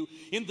give you.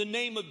 In the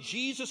name of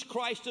Jesus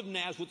Christ of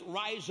Nazareth,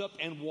 rise up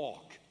and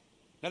walk."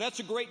 Now that's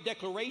a great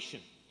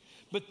declaration.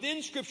 But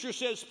then Scripture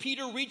says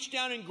Peter reached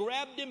down and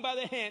grabbed him by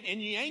the hand and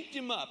yanked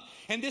him up.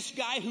 And this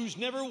guy who's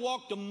never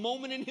walked a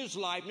moment in his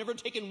life, never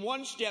taken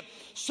one step,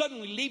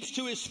 suddenly leaps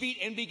to his feet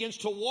and begins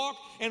to walk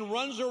and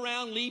runs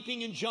around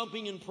leaping and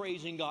jumping and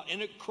praising God.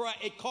 And it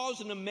caused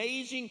an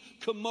amazing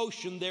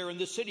commotion there in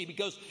the city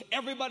because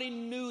everybody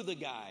knew the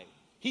guy.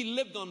 He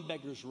lived on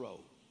Beggar's Row.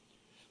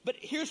 But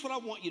here's what I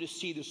want you to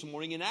see this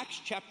morning. In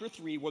Acts chapter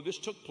 3, where this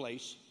took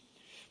place,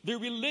 the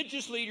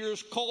religious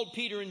leaders called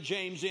Peter and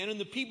James in, and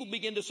the people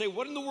began to say,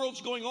 "What in the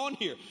world's going on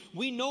here?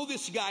 We know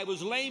this guy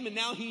was lame and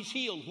now he's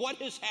healed. What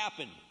has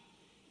happened?"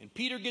 And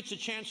Peter gets a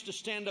chance to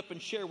stand up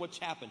and share what's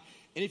happened.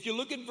 And if you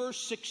look at verse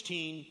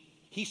 16,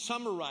 he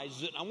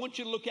summarizes it. I want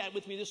you to look at it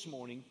with me this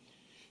morning.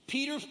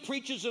 Peter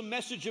preaches a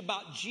message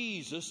about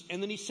Jesus,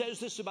 and then he says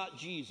this about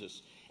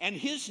Jesus. And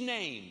his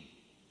name,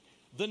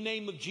 the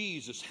name of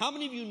Jesus. How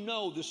many of you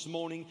know this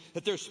morning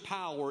that there's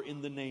power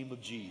in the name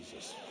of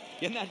Jesus?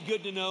 Isn't that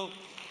good to know?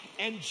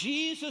 And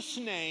Jesus'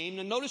 name,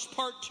 and notice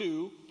part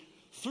 2,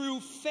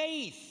 through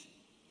faith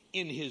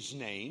in his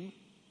name,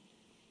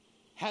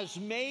 has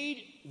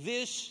made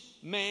this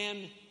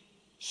man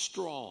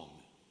strong.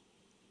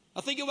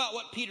 Now think about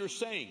what Peter's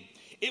saying.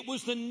 It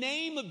was the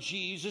name of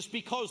Jesus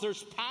because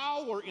there's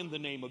power in the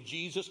name of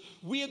Jesus.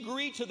 We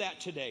agree to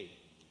that today.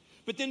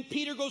 But then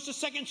Peter goes the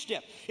second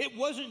step. It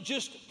wasn't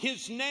just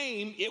his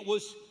name, it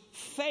was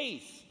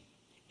faith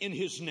in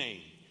his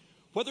name.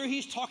 Whether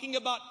he's talking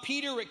about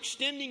Peter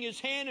extending his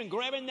hand and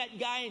grabbing that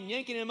guy and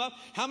yanking him up,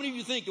 how many of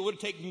you think it would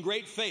have taken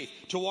great faith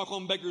to walk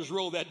on Beggar's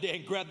Row that day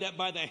and grab that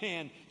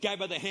guy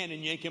by the hand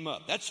and yank him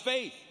up? That's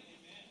faith.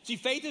 See,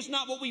 faith is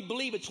not what we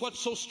believe. It's what's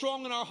so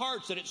strong in our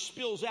hearts that it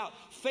spills out.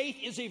 Faith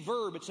is a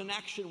verb. It's an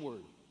action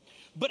word.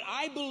 But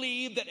I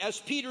believe that as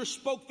Peter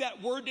spoke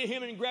that word to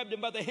him and grabbed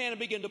him by the hand and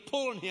began to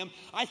pull on him,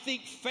 I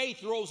think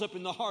faith rose up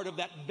in the heart of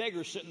that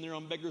beggar sitting there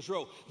on Beggar's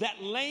Row.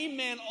 That lame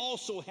man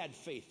also had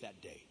faith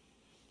that day.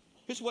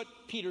 Here's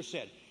what Peter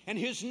said. And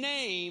his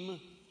name,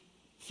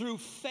 through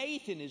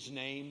faith in his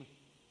name,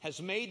 has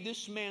made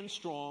this man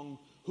strong,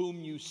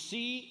 whom you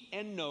see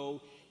and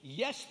know.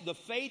 Yes, the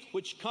faith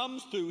which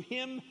comes through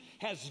him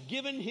has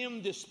given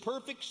him this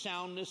perfect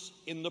soundness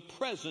in the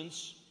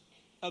presence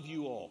of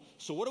you all.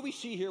 So what do we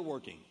see here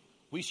working?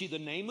 We see the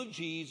name of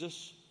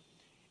Jesus,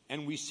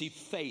 and we see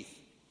faith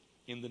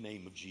in the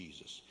name of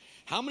Jesus.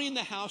 How many in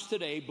the house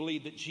today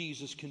believe that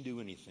Jesus can do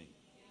anything?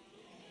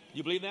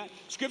 You believe that?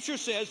 Scripture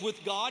says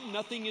with God,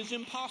 nothing is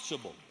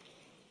impossible.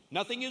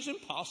 Nothing is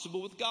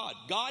impossible with God.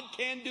 God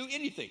can do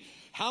anything.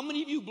 How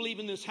many of you believe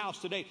in this house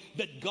today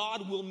that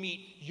God will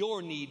meet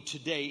your need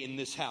today in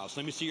this house?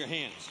 Let me see your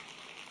hands.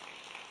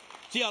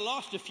 See, I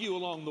lost a few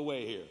along the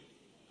way here.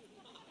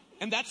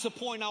 And that's the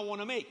point I want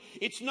to make.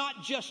 It's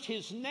not just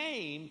his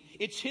name.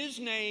 It's his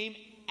name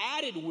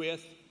added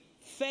with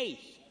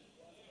faith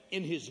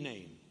in his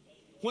name.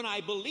 When I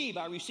believe,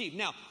 I receive.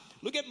 Now,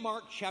 look at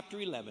Mark chapter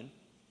 11.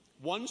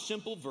 One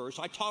simple verse.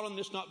 I taught on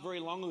this not very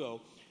long ago.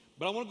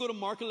 But I want to go to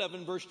Mark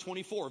 11, verse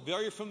 24.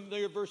 Very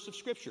familiar verse of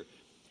Scripture.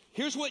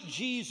 Here's what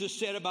Jesus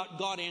said about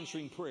God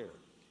answering prayer.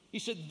 He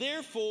said,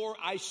 "Therefore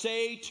I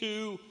say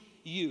to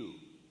you."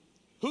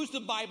 Who's the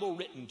Bible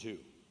written to?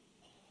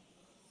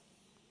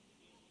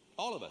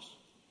 All of us.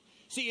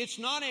 See, it's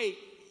not a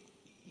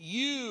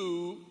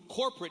you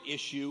corporate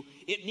issue.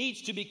 It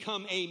needs to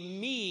become a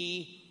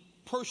me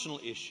personal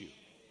issue.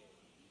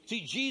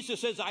 See,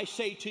 Jesus says, I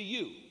say to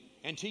you,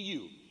 and to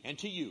you, and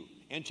to you,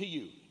 and to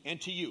you,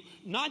 and to you.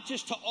 Not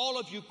just to all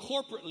of you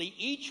corporately,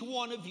 each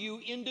one of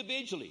you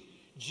individually.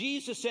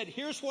 Jesus said,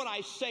 here's what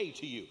I say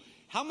to you.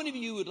 How many of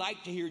you would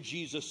like to hear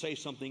Jesus say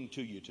something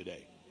to you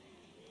today?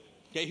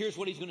 Okay, here's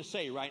what he's going to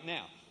say right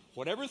now.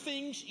 Whatever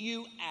things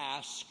you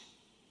ask,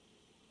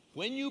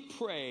 when you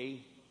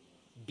pray,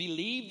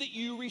 believe that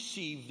you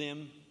receive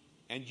them,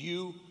 and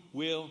you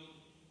will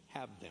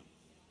have them.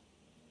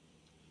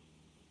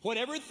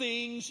 Whatever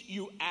things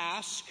you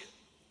ask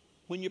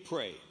when you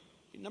pray.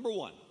 Number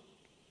one,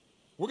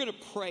 we're going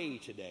to pray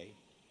today.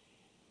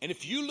 And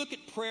if you look at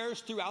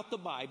prayers throughout the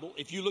Bible,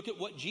 if you look at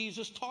what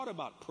Jesus taught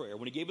about prayer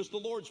when he gave us the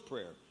Lord's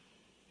Prayer,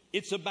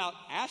 it's about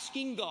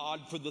asking God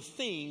for the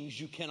things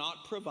you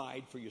cannot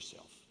provide for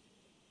yourself.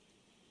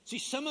 See,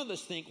 some of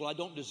us think, well, I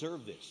don't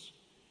deserve this.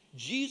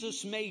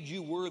 Jesus made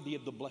you worthy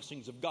of the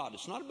blessings of God.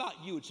 It's not about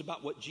you, it's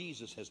about what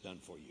Jesus has done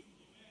for you.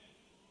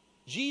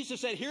 Jesus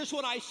said, here's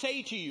what I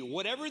say to you.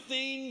 Whatever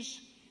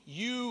things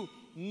you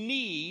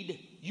need,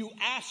 you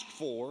ask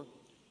for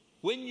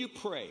when you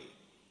pray.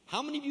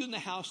 How many of you in the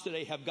house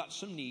today have got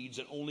some needs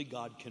that only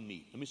God can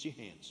meet? Let me see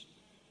your hands.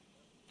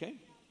 Okay?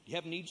 You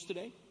have needs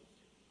today?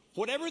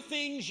 Whatever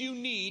things you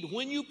need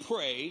when you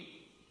pray,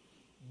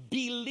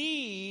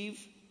 believe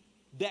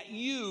that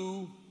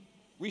you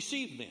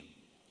receive them.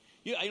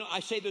 I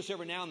say this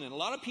every now and then. A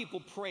lot of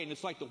people pray, and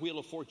it's like the Wheel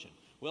of Fortune.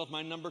 Well, if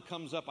my number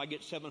comes up, I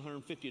get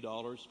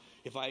 $750.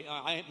 If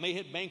I may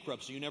hit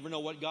bankruptcy, you never know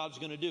what God's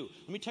going to do.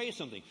 Let me tell you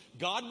something.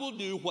 God will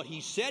do what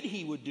he said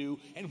he would do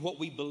and what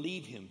we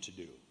believe him to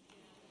do.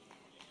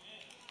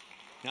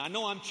 Now, I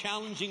know I'm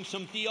challenging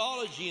some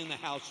theology in the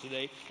house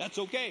today. That's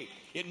okay.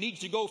 It needs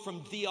to go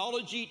from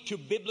theology to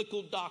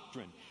biblical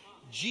doctrine.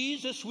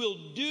 Jesus will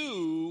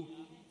do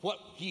what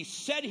he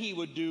said he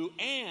would do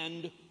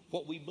and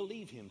what we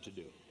believe him to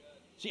do.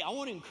 See, I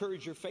want to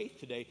encourage your faith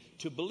today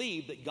to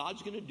believe that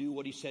God's going to do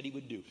what he said he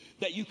would do.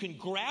 That you can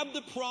grab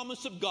the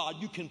promise of God.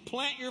 You can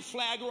plant your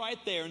flag right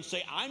there and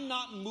say, I'm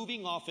not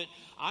moving off it.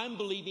 I'm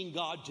believing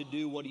God to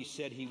do what he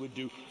said he would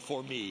do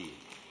for me.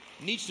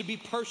 It needs to be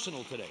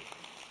personal today.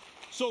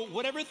 So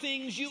whatever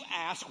things you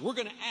ask, we're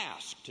going to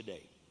ask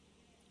today.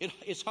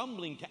 It's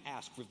humbling to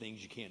ask for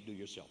things you can't do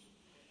yourself.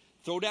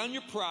 Throw down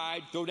your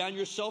pride, throw down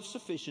your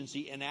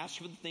self-sufficiency, and ask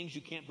for the things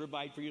you can't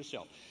provide for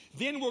yourself.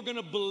 Then we're going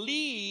to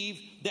believe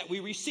that we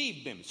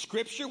receive them.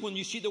 Scripture, when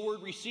you see the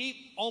word receive,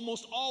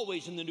 almost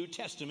always in the New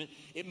Testament,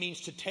 it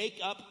means to take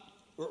up,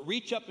 or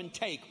reach up and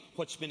take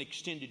what's been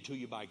extended to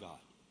you by God.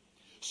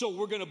 So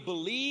we're going to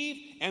believe,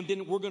 and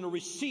then we're going to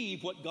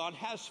receive what God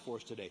has for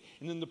us today.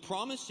 And then the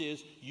promise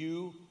is,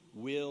 you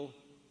will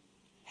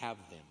have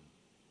them.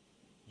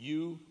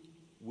 You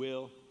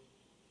will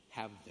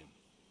have them.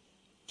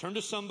 Turn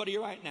to somebody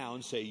right now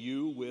and say,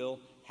 you will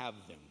have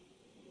them.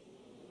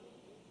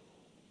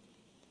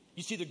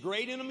 You see, the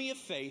great enemy of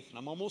faith, and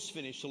I'm almost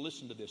finished, so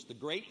listen to this. The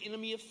great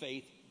enemy of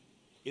faith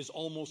is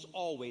almost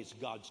always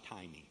God's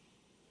timing.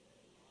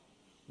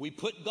 We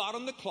put God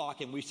on the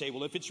clock and we say,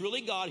 well, if it's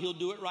really God, he'll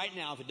do it right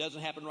now. If it doesn't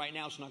happen right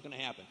now, it's not going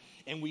to happen.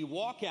 And we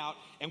walk out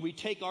and we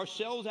take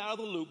ourselves out of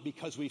the loop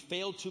because we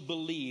fail to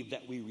believe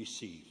that we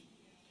receive.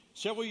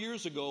 Several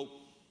years ago,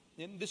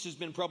 and this has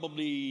been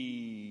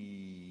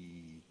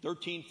probably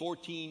 13,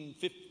 14,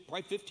 15,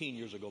 probably 15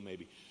 years ago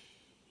maybe.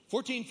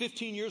 14,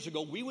 15 years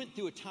ago, we went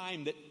through a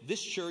time that this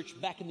church,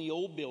 back in the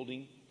old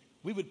building,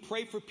 we would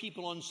pray for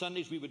people on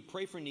Sundays, we would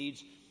pray for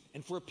needs,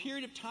 and for a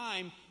period of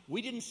time,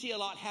 we didn't see a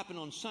lot happen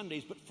on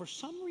Sundays, but for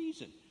some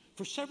reason,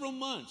 for several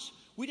months,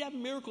 we'd have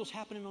miracles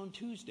happening on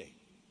Tuesday.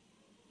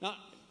 Now,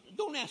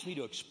 don't ask me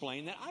to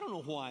explain that. I don't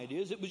know why it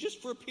is. It was just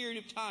for a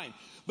period of time.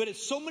 But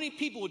it's so many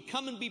people would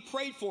come and be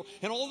prayed for,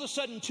 and all of a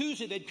sudden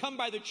Tuesday they'd come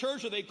by the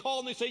church or they'd call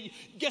and they'd say,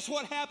 guess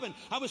what happened?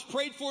 I was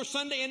prayed for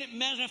Sunday and it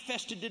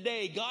manifested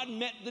today. God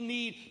met the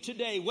need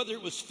today, whether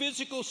it was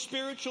physical,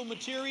 spiritual,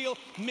 material,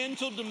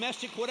 mental,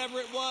 domestic, whatever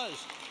it was.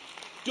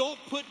 Don't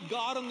put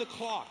God on the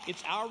clock.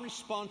 It's our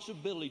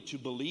responsibility to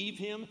believe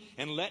him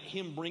and let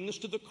him bring us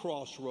to the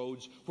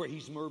crossroads where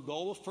he's moved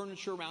all the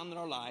furniture around in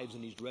our lives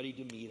and he's ready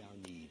to meet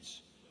our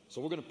needs. So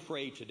we're going to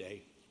pray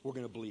today. We're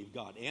going to believe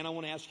God. And I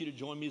want to ask you to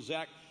join me.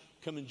 Zach,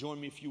 come and join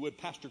me if you would.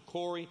 Pastor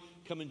Corey,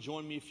 come and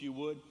join me if you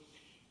would.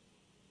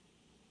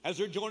 As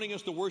they're joining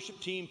us, the worship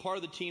team, part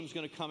of the team is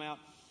going to come out.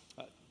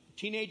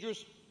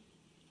 Teenagers,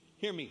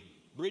 hear me.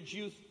 Bridge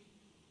Youth,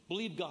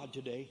 believe God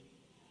today.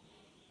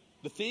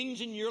 The things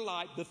in your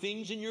life, the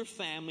things in your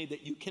family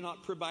that you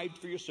cannot provide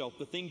for yourself,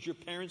 the things your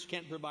parents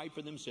can't provide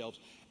for themselves,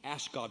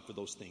 ask God for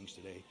those things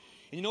today.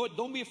 And you know what?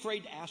 Don't be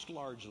afraid to ask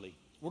largely.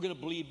 We're going to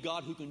believe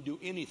God who can do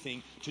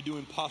anything to do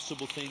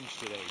impossible things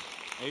today.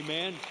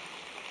 Amen.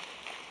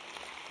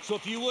 So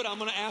if you would, I'm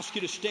going to ask you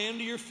to stand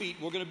to your feet.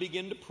 We're going to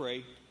begin to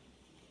pray.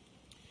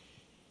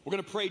 We're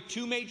going to pray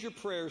two major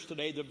prayers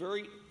today. The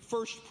very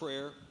first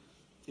prayer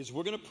is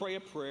we're going to pray a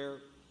prayer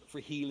for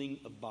healing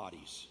of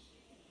bodies.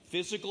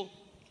 Physical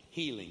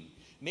healing.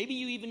 Maybe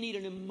you even need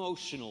an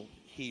emotional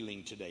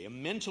healing today, a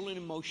mental and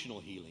emotional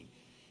healing.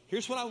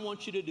 Here's what I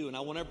want you to do, and I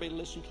want everybody to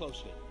listen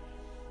closely.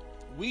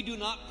 We do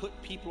not put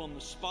people on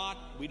the spot.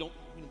 We don't,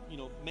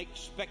 make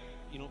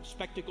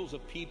spectacles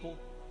of people,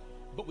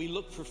 but we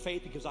look for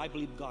faith because I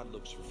believe God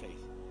looks for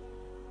faith.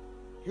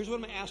 Here's what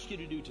I'm going to ask you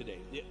to do today.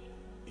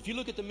 If you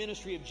look at the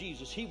ministry of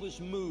Jesus, he was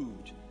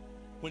moved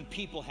when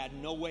people had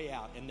no way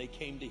out and they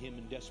came to him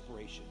in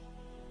desperation.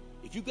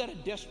 If you've got a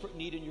desperate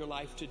need in your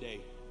life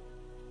today,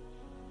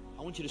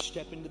 I want you to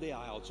step into the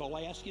aisle. It's all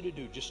I ask you to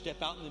do. Just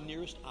step out in the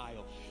nearest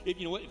aisle.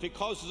 If it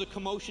causes a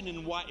commotion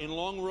in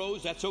long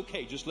rows, that's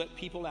okay. Just let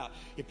people out.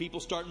 If people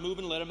start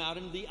moving, let them out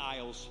into the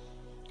aisles.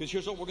 Because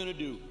here's what we're going to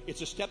do.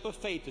 It's a step of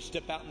faith to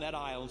step out in that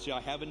aisle and say,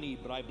 I have a need,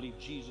 but I believe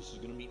Jesus is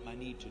going to meet my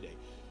need today.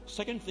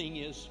 Second thing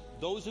is,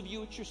 those of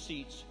you at your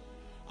seats,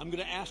 I'm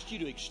going to ask you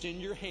to extend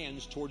your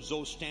hands towards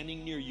those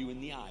standing near you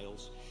in the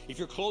aisles. If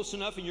you're close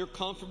enough and you're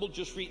comfortable,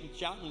 just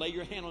reach out and lay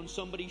your hand on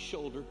somebody's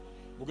shoulder.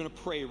 We're going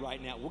to pray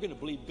right now. We're going to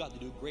believe God to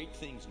do great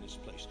things in this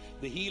place.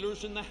 The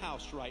healer's in the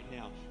house right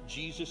now.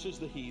 Jesus is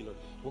the healer.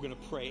 We're going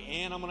to pray.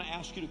 And I'm going to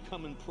ask you to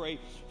come and pray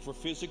for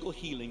physical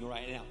healing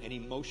right now and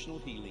emotional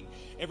healing.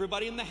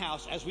 Everybody in the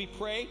house, as we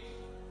pray,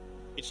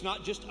 it's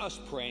not just us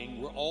praying.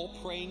 We're all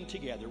praying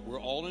together. We're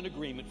all in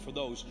agreement for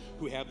those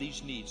who have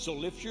these needs. So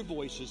lift your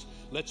voices.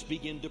 Let's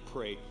begin to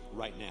pray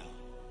right now.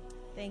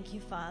 Thank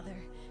you, Father.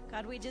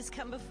 God, we just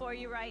come before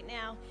you right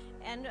now.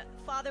 And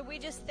Father, we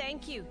just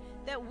thank you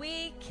that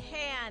we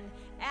can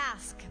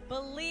ask,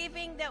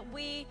 believing that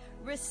we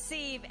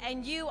receive,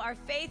 and you are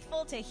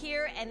faithful to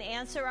hear and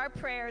answer our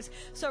prayers.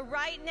 So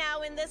right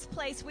now in this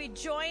place, we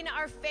join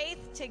our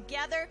faith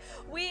together.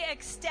 We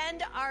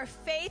extend our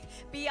faith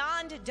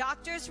beyond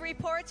doctors'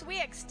 reports.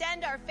 We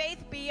extend our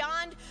faith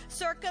beyond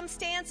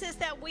circumstances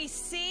that we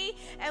see,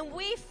 and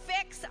we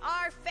fix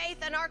our faith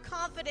and our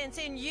confidence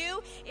in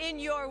you, in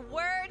your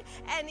word,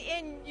 and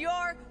in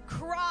your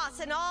cross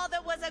and all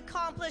that was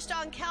accomplished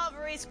on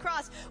Calvary's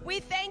cross. We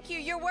thank you.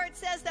 Your word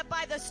says that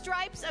by the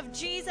stripes of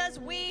Jesus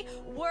we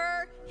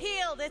were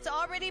healed. It's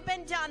already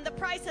been done. The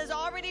price has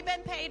already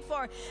been paid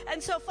for.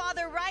 And so,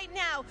 Father, right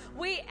now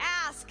we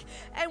ask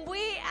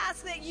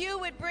that you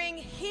would bring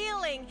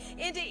healing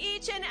into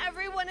each and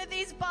every one of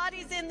these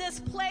bodies in this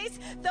place.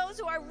 Those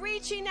who are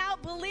reaching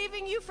out,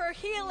 believing you for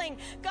healing.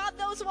 God,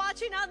 those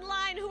watching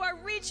online who are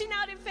reaching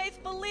out in faith,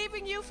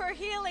 believing you for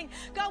healing.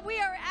 God, we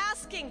are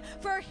asking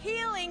for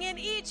healing in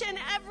each and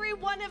every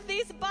one of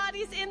these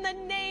bodies in the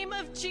name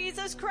of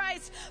Jesus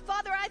Christ.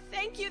 Father, I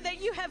thank you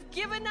that you have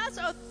given us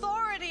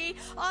authority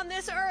on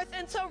this earth.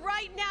 And so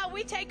right now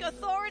we take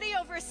authority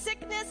over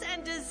sickness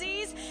and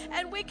disease,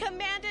 and we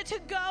command it to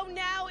go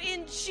now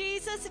in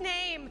Jesus'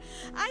 name.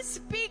 I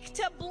speak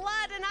to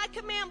blood, and I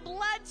command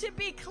blood to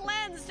be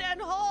cleansed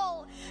and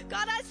whole.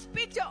 God, I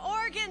speak to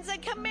organs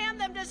and command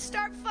them to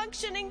start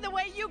functioning the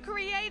way you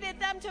created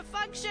them to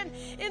function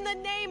in the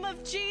name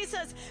of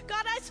Jesus.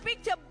 God, I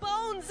speak to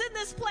bones in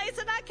this place,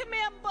 and I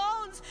command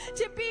bones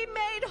to be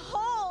made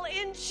whole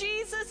in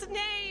Jesus'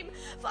 name.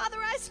 Father,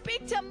 I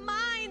speak to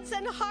minds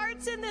and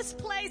hearts in this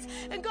place,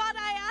 and God,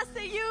 I ask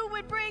that you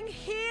would bring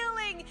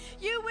healing,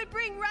 you would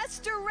bring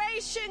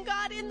restoration,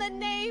 God, in the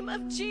name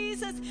of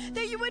Jesus,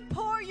 that you would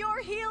pour your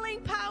healing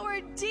power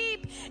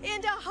deep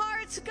into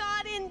hearts,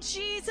 God, in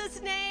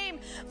Jesus' name.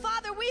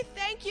 Father, we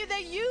thank you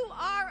that you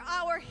are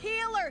our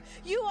healer.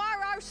 You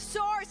are our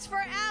source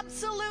for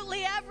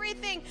absolutely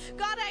everything.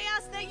 God, I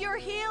ask that your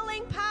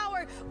healing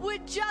power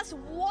would just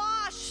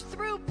wash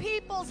through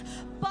people's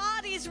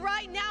bodies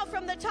right now,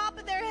 from the top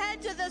of their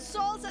head to the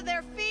soles of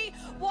their feet,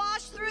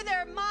 wash through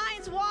their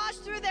minds, wash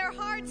through their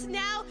hearts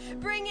now,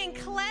 bringing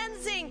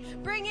cleansing,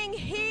 bringing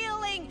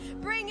healing,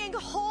 bringing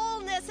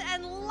wholeness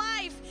and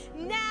life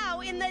now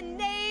in the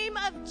name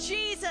of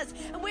Jesus.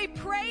 And we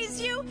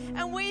praise you,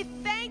 and we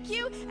thank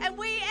you, and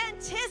we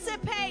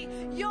anticipate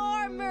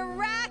your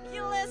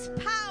miraculous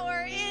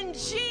power in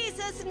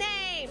Jesus'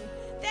 name.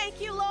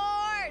 Thank you,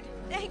 Lord.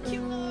 Thank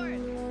you, Lord.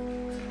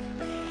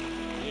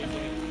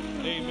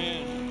 Amen.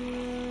 Amen.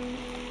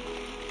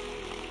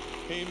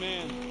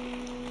 Amen.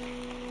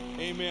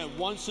 Amen.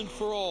 Once and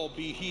for all,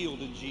 be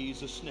healed in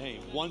Jesus'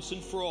 name. Once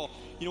and for all.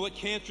 You know what?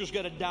 Cancer's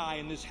got to die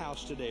in this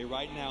house today,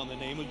 right now, in the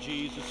name of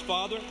Jesus.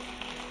 Father,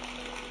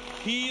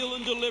 heal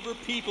and deliver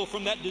people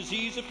from that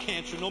disease of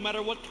cancer, no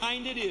matter what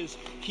kind it is.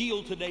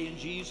 Heal today in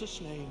Jesus'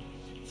 name.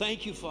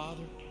 Thank you,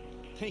 Father.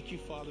 Thank you,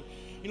 Father.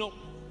 You know,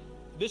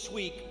 this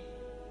week,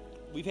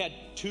 we've had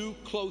two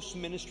close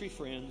ministry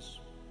friends,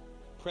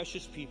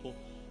 precious people,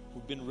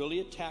 who've been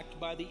really attacked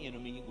by the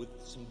enemy with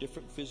some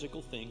different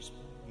physical things.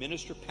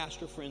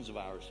 Pastor friends of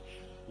ours.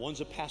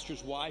 One's a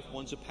pastor's wife,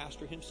 one's a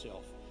pastor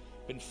himself.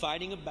 Been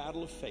fighting a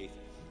battle of faith.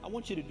 I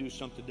want you to do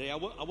something today. I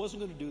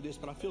wasn't going to do this,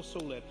 but I feel so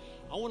led.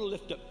 I want to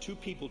lift up two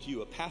people to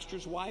you, a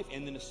pastor's wife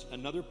and then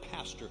another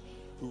pastor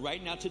who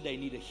right now today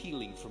need a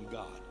healing from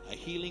God. A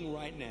healing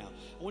right now.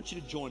 I want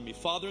you to join me.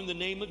 Father, in the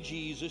name of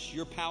Jesus,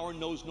 your power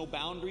knows no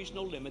boundaries,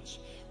 no limits.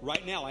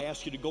 Right now, I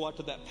ask you to go out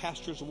to that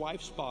pastor's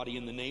wife's body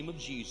in the name of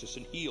Jesus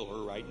and heal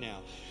her right now.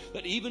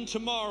 That even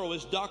tomorrow,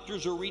 as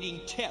doctors are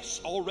reading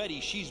tests, already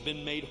she's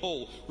been made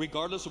whole,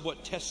 regardless of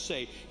what tests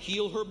say.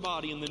 Heal her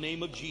body in the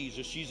name of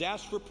Jesus. She's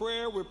asked for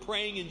prayer. We're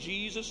praying in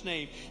Jesus'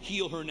 name.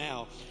 Heal her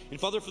now. And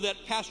Father, for that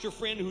pastor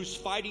friend who's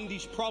fighting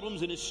these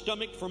problems in his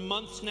stomach for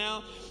months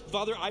now,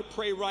 Father, I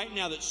pray right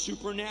now that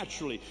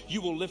supernaturally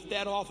you will lift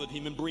that off of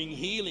him and bring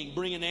healing,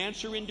 bring an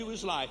answer into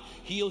his life.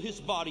 Heal his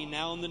body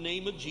now in the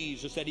name of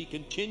Jesus, that he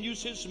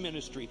continues his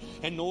ministry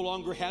and no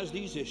longer has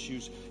these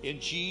issues. In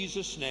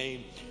Jesus'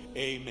 name,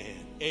 amen.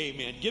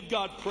 Amen. Give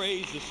God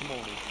praise this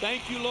morning.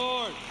 Thank you,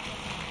 Lord.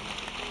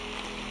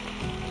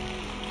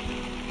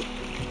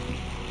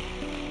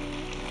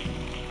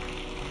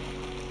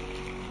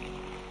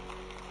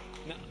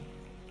 Now,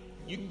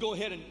 you can go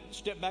ahead and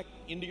step back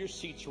into your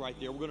seats right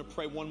there. We're going to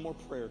pray one more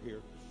prayer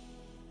here.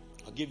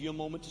 I'll give you a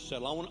moment to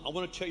settle. I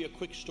want to tell you a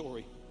quick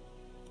story.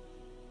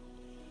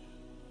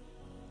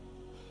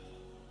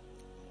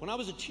 When I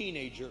was a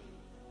teenager,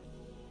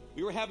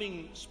 we were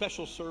having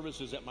special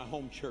services at my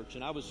home church,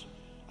 and I was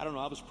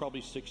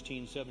probably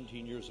 16,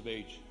 17 years of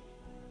age.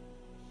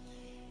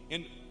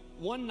 And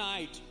one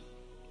night,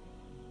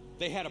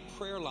 they had a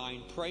prayer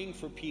line praying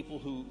for people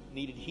who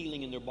needed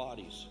healing in their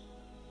bodies.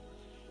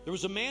 There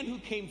was a man who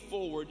came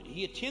forward.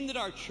 He attended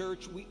our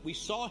church. We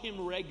saw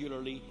him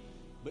regularly,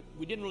 but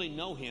we didn't really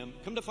know him.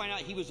 Come to find out,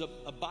 he was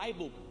a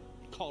Bible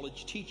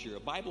college teacher, a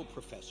Bible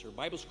professor, a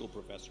Bible school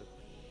professor.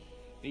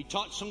 And he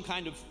taught some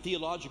kind of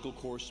theological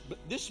course. But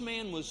this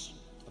man was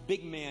a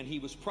big man. He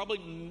was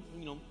probably,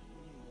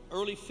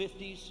 early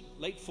 50s,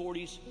 late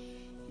 40s.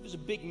 He was a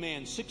big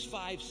man, 6'5",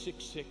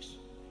 6'6",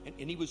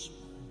 and he was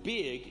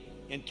big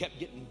and kept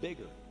getting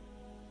bigger.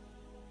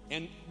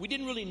 And we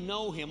didn't really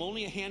know him.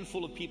 Only a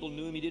handful of people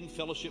knew him. He didn't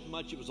fellowship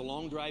much. It was a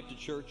long drive to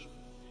church.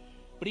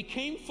 But he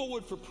came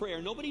forward for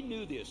prayer. Nobody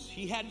knew this.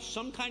 He had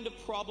some kind of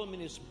problem in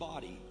his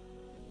body.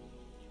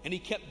 And he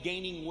kept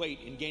gaining weight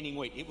and gaining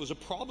weight. It was a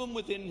problem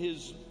within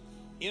his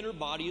inner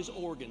body, his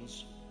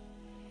organs.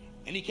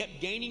 And he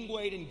kept gaining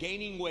weight and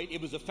gaining weight. It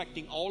was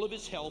affecting all of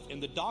his health,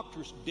 and the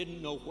doctors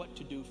didn't know what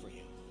to do for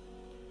him.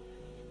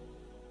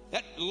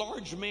 That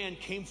large man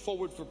came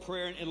forward for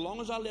prayer, and as long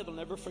as I live, I'll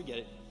never forget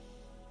it.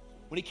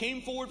 When he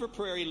came forward for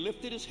prayer, he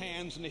lifted his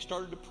hands, and they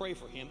started to pray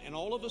for him. And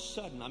all of a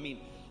sudden,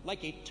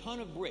 like a ton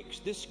of bricks,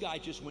 this guy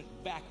just went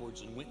backwards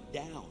and went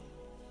down.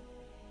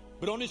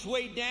 But on his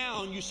way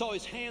down, you saw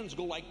his hands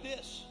go like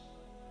this.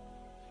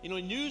 And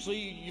usually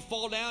you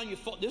fall down,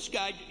 this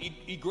guy,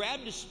 he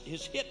grabbed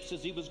his hips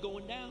as he was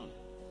going down.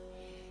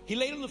 He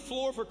laid on the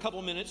floor for a couple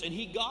minutes, and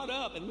he got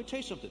up. And let me tell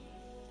you something.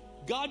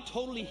 God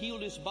totally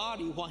healed his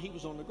body while he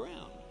was on the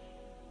ground.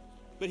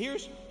 But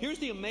here's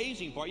the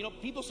amazing part.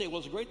 People say, well,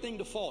 it's a great thing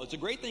to fall. It's a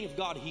great thing if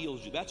God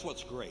heals you. That's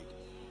what's great.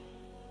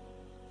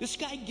 This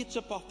guy gets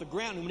up off the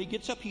ground, and when he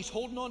gets up, he's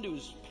holding on to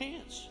his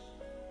pants.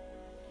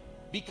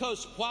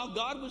 Because while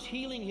God was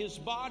healing his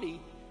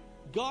body,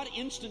 God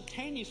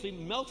instantaneously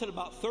melted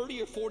about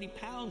 30 or 40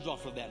 pounds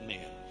off of that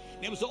man.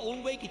 And it was the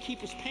only way he could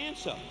keep his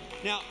pants up.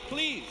 Now,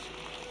 please,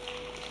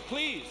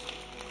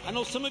 I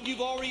know some of you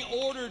have already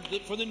ordered,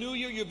 for the new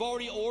year, you've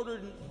already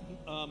ordered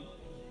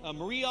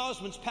Marie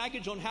Osmond's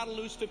package on how to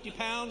lose 50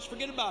 pounds.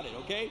 Forget about it,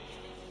 okay?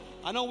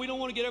 I know we don't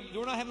want to get up.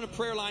 We're not having a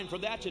prayer line for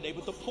that today.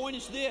 But the point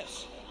is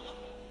this.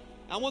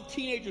 I want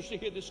teenagers to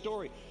hear this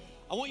story.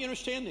 I want you to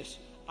understand this.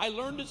 I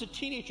learned as a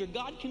teenager,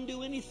 God can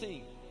do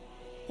anything.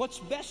 What's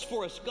best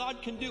for us,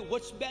 God can do.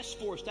 What's best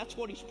for us, that's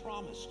what He's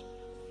promised.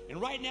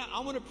 And right now, I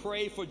want to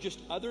pray for just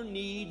other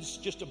needs,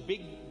 just a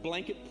big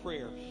blanket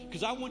prayer.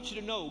 Because I want you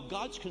to know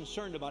God's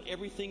concerned about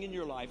everything in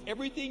your life.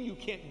 Everything you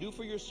can't do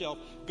for yourself,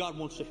 God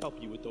wants to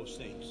help you with those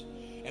things.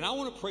 And I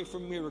want to pray for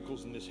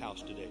miracles in this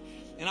house today.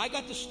 And I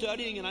got to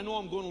studying, and I know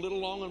I'm going a little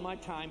long on my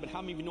time, but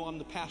how many of you know I'm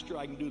the pastor?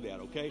 I can do that,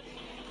 okay?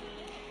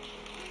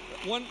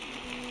 One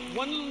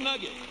little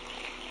nugget.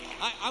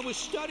 I was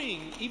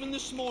studying, even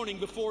this morning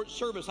before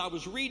service, I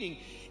was reading.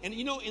 And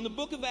in the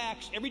book of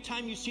Acts, every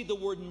time you see the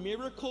word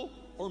miracle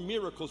or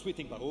miracles, we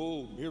think about,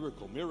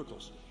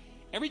 miracles.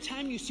 Every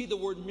time you see the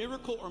word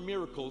miracle or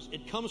miracles,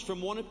 it comes from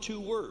one of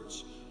two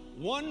words.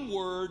 One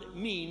word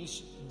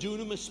means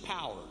dunamis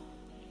power.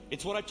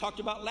 It's what I talked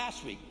about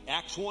last week.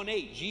 Acts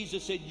 1:8.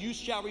 Jesus said, you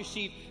shall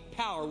receive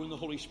power when the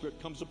Holy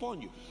Spirit comes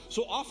upon you.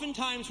 So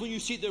oftentimes when you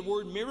see the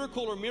word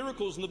miracle or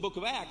miracles in the book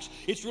of Acts,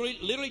 it's really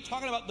literally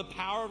talking about the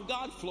power of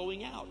God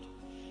flowing out.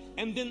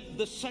 And then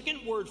the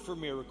second word for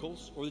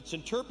miracles, or it's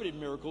interpreted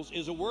miracles,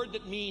 is a word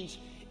that means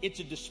it's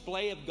a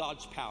display of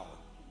God's power.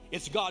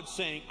 It's God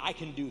saying, I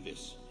can do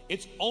this.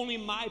 It's only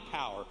my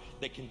power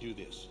that can do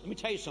this. Let me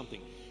tell you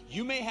something.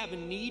 You may have a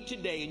need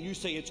today and you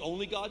say it's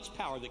only God's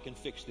power that can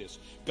fix this.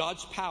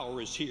 God's power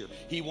is here.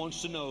 He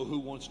wants to know who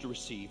wants to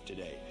receive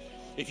today.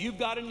 If you've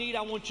got a need,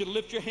 I want you to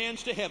lift your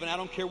hands to heaven. I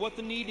don't care what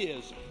the need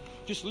is.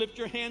 just lift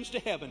your hands to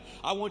heaven.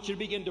 I want you to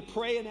begin to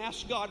pray and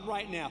ask God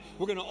right now.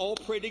 We're going to all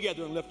pray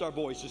together and lift our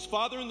voices.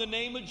 Father, in the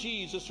name of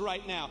Jesus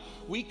right now,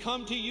 we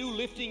come to you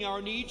lifting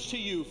our needs to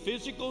you,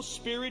 physical,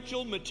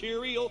 spiritual,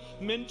 material,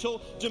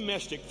 mental,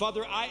 domestic.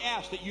 Father, I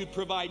ask that you'd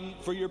provide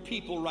for your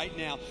people right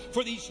now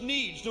for these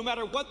needs, no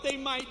matter what they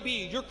might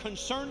be. You're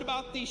concerned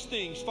about these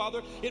things,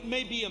 Father. It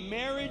may be a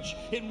marriage,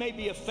 it may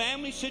be a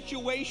family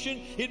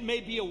situation, it may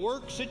be a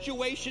work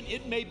situation,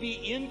 it may be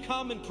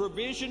income and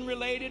provision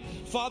related.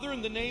 Father,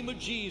 in the name of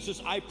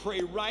Jesus, I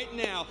pray right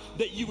now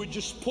that you would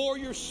just pour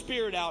your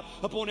Spirit out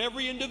upon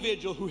every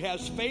individual who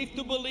has faith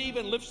to believe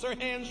and lifts their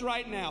hands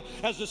right now.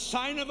 As a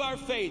sign of our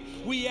faith,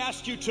 we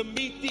ask you to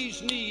meet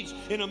these needs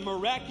in a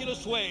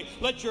miraculous way.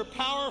 Let your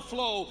power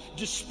flow,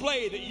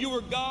 display that you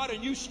are God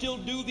and you still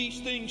do these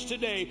things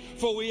today,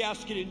 for we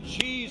ask it in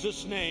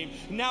Jesus' name.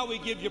 Now we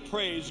give you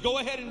praise. Go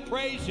ahead and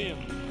praise him.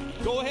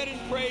 Go ahead and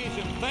praise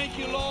him. Thank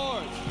you,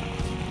 Lord.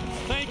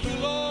 Thank you,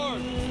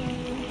 Lord.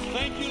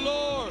 Thank you,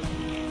 Lord.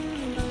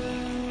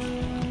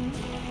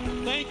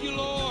 Thank you,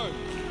 Lord.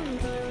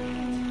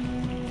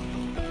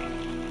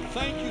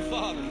 Thank you,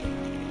 Father.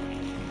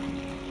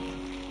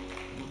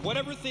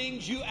 Whatever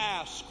things you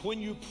ask when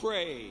you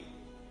pray,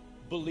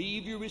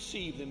 believe you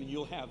receive them and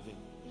you'll have them.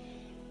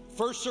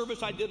 First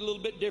service I did a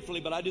little bit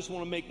differently, but I just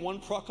want to make one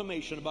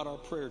proclamation about our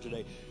prayer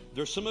today.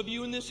 There's some of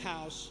you in this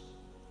house,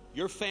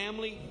 your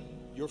family,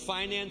 your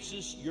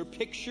finances, your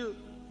picture,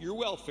 your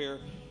welfare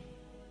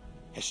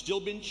has still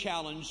been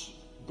challenged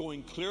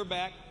going clear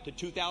back to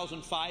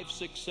 2005,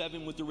 6,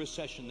 7 with the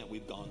recession that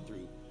we've gone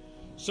through.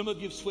 Some of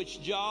you have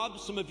switched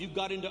jobs. Some of you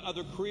got into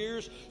other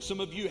careers. Some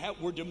of you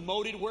were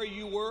demoted where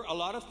you were. A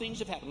lot of things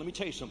have happened. Let me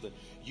tell you something.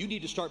 You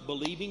need to start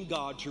believing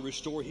God to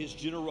restore his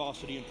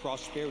generosity and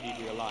prosperity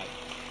to your life.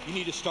 You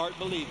need to start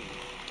believing.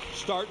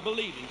 Start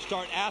believing.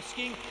 Start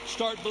asking.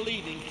 Start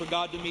believing for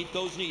God to meet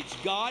those needs.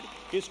 God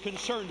is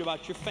concerned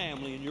about your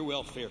family and your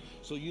welfare.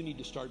 So you need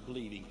to start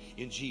believing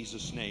in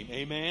Jesus' name.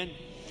 Amen.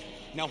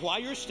 Now, while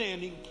you're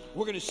standing,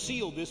 we're going to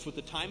seal this with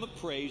the time of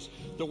praise.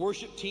 The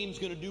worship team's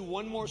going to do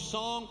one more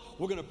song.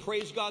 We're going to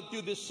praise God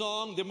through this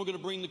song. Then we're going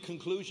to bring the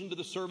conclusion to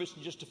the service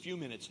in just a few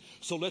minutes.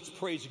 So let's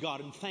praise God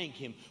and thank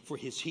him for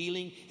his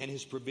healing and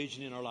his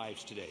provision in our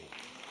lives today.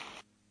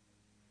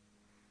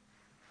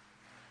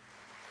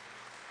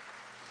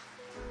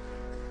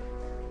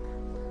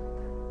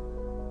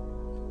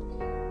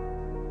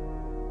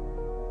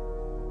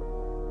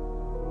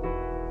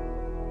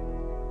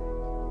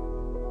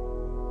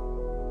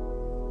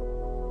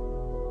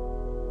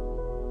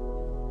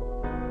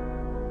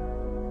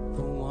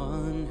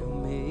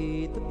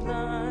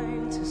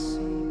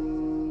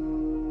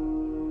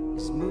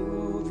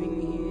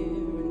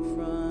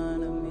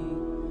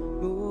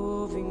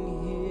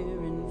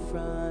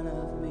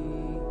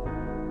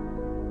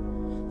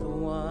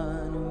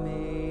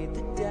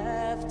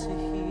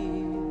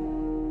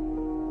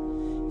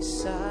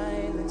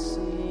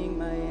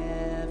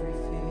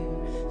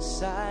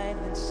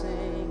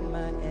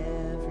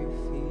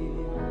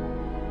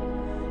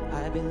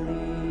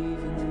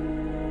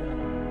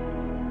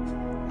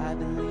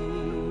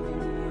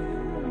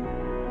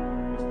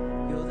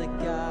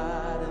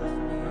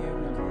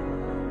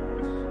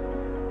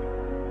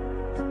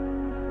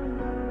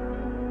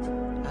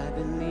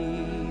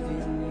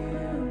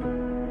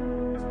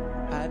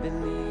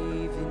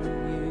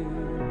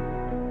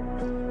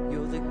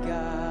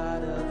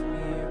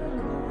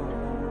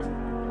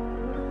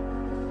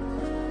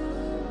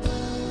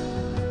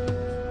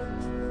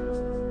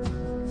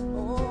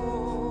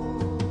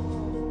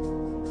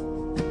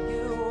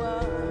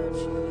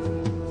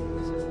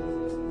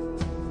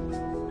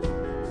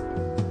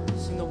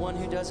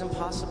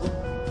 Impossible.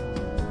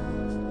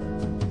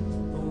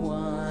 The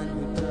one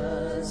who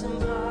does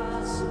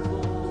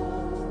impossible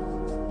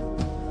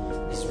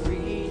is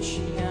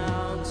reaching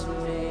out to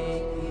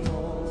make me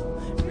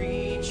whole,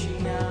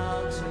 reaching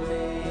out to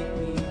make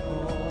me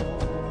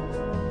whole.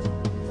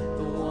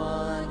 The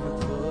one who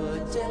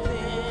put death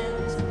in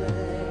his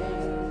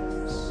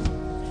place.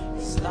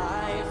 His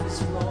life is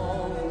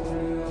flowing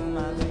through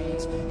my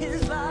veins.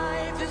 His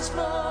life is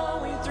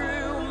flowing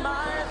through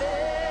my veins.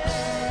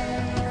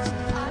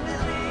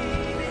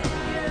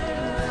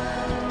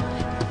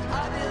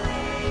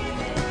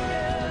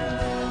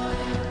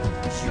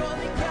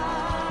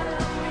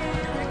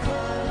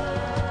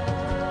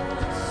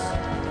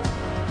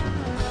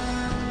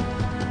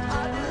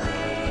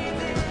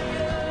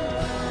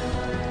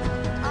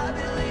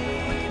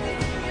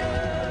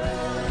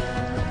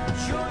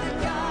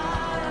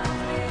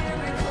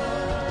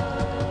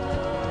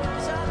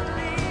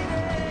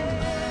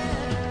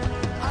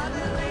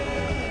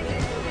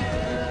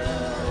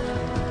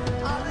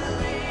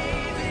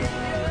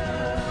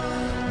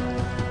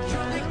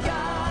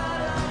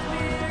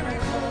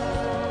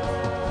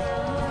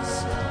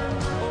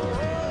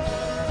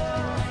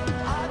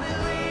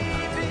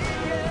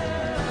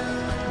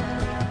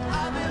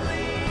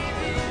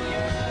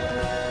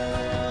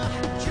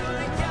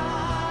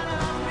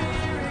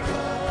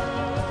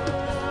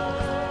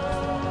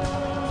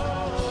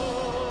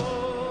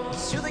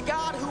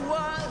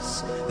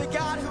 The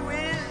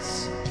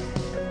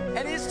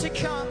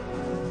come.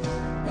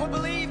 We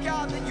believe,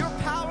 God, that your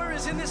power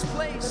is in this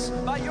place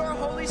by your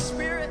Holy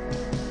Spirit.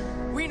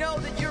 We know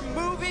that you're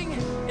moving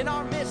in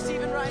our midst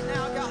even right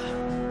now, God.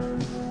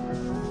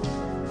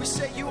 We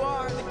say you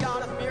are the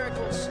God of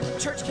miracles.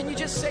 Church, can you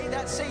just say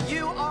that? Say,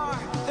 you are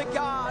the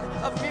God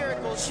of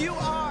miracles. You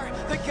are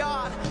the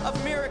God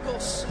of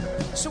miracles.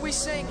 So we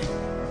sing,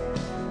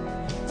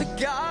 the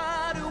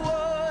God who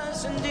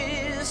was and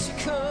is to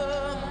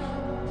come.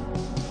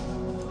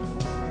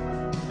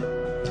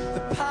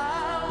 The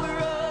power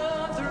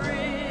of the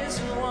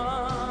risen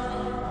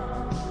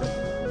one.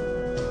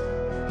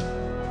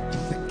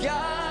 The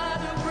God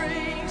who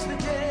brings the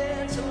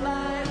dead to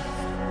life.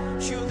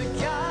 You're the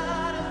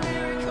God of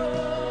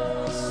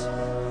miracles.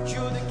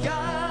 You're the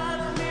God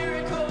of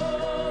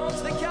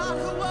miracles. The God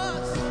who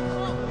was.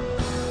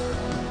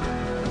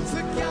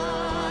 The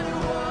God who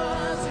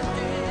was and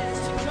is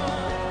to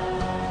come.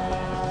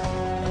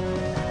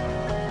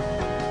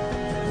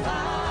 The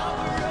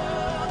power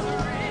of the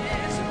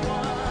risen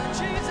one.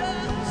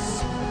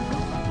 Jesus.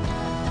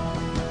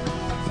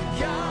 The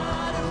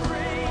God who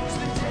brings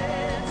the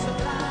dead to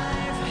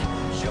life.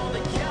 You're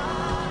the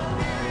God of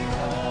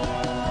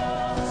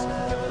miracles.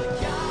 You're the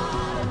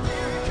God of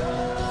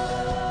miracles.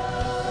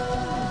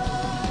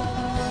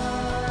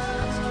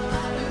 I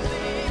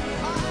believe,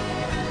 I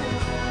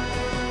believe.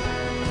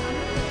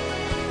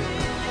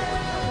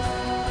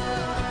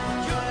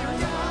 You're the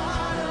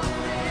God of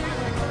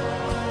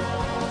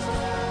miracles.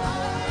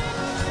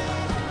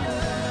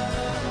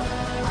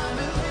 I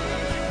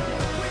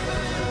believe, we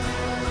believe.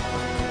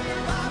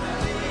 I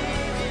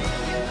believe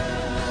in you.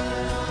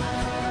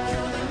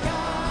 You're the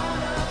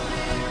God of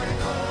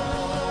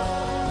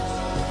miracles.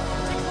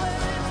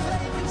 Declare in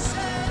faith and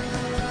say,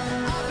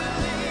 I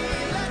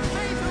believe. Let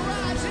faith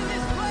arise in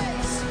this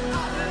place. I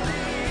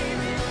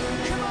believe in you.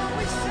 Come on,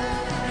 we say,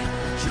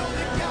 you're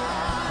the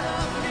God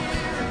of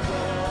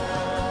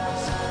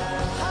miracles.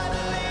 I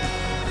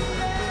believe in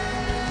you.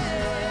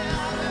 I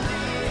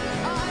believe,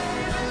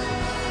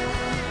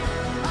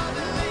 I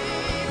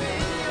believe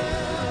in you.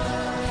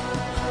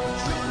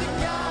 You're the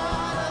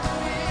God of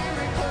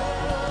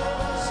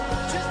miracles.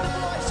 Just the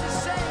voices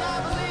say, I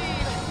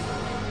believe.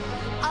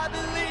 I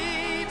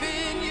believe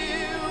in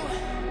you.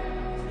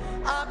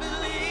 I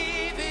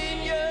believe in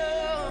you.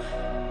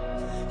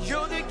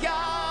 You're the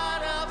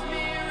God of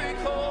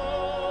miracles.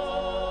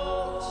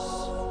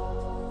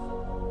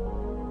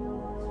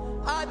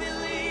 I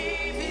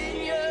believe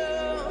in you.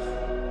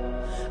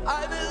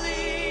 I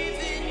believe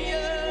in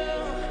you.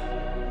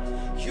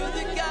 You're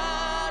the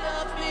God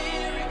of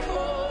miracles.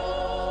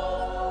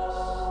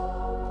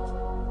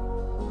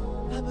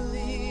 I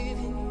believe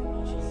in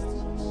you,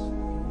 Jesus.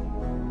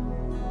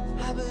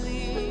 I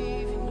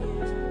believe in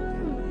you.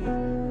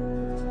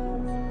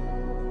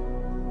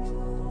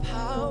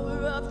 Power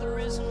of the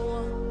risen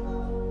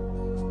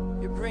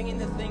one. You're bringing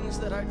the things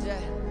that are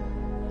dead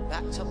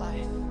back to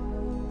life.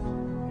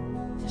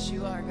 Yes,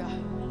 you are, God.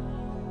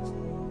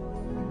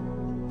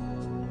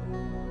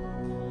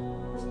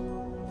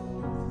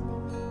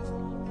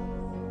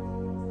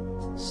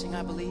 Sing,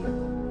 I believe.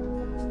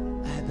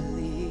 I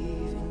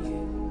believe in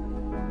you.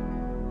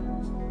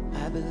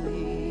 I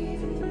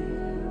believe in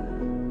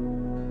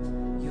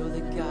you. You're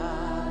the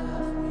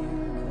God of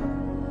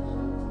miracles.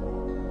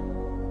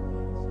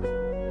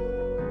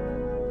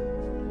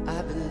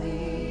 I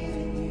believe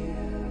in you.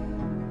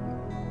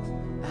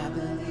 I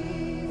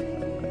believe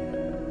in you.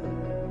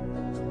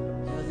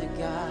 You're the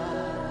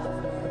God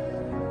of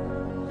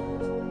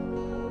miracles.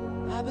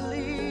 I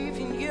believe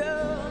in you.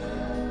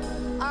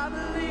 I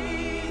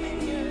believe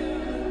in you.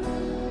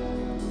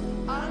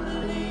 I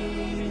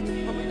believe in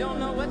you. When we don't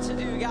know what to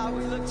do, God,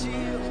 we look to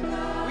you.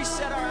 We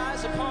set our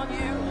eyes upon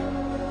you,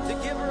 the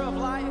giver of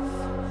life,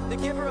 the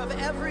giver of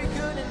every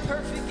good and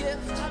perfect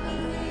gift. I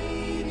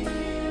believe in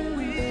you.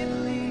 We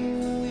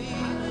believe.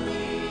 I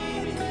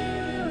believe in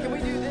you. Can we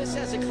do this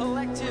as a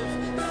collective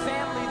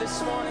family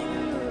this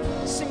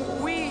morning? Sing,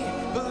 we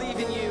believe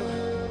in you.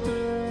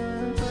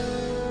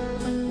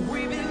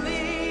 We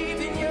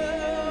believe in you.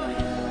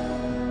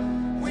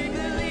 We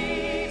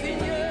believe in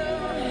you.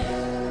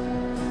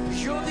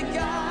 You're the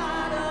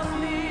God of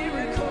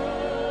miracles.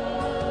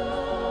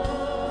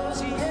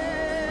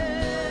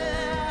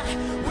 Yeah.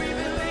 We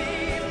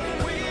believe.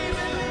 We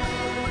believe.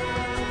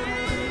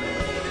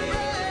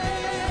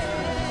 Yeah.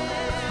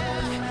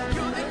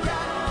 You're the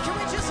God. Can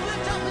we just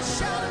lift up a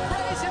shout of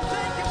praise and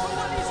thank him for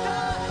what he's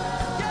done?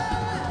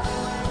 Yeah.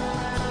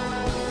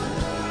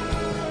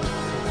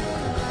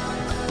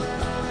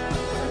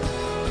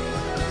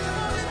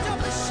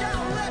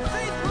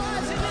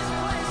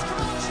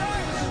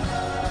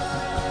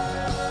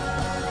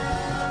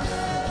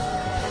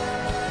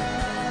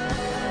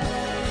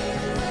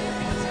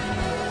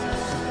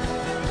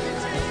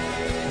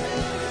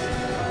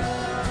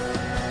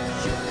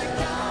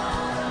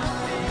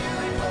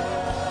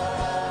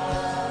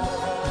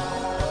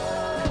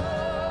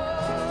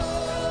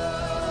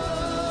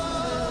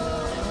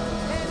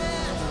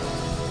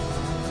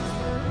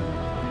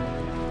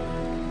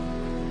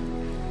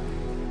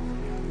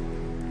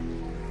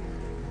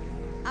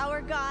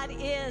 our God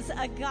is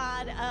a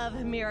God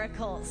of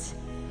miracles.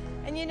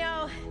 And you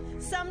know,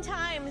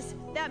 sometimes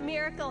that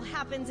miracle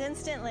happens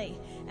instantly,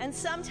 and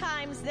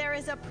sometimes there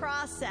is a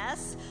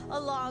process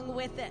along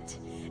with it.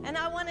 And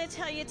I want to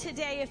tell you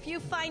today, if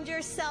you find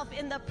yourself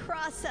in the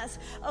process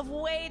of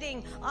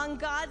waiting on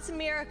God's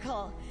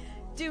miracle,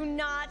 do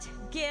not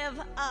give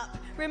up.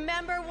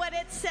 Remember what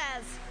it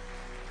says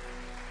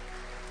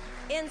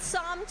in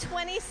Psalm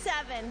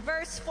 27,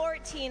 verse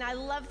 14. I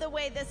love the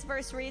way this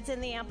verse reads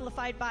in the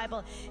Amplified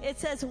Bible. It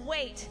says,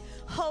 wait,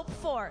 hope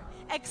for,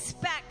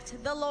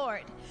 expect the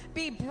Lord.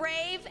 Be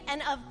brave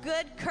and of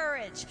good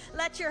courage.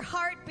 Let your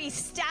heart be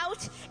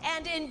stout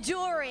and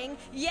enduring.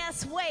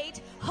 Yes,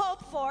 wait,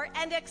 hope for,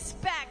 and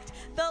expect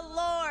the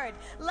Lord.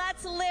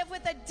 Let's live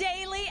with a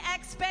daily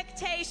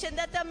expectation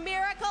that the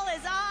miracle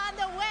is on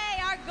the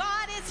way. Our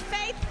God is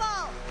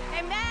faithful.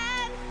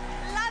 Amen.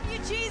 Love you,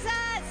 Jesus.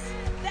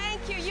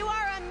 Thank you. You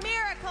are a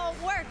miracle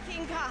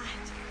working God.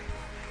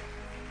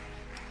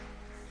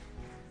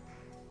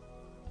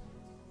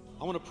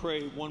 I want to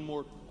pray one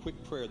more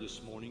quick prayer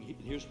this morning.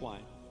 Here's why.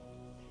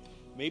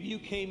 Maybe you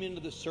came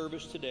into the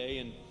service today,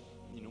 and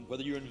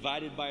whether you're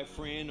invited by a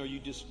friend or you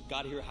just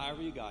got here,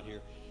 however you got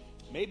here,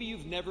 maybe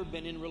you've never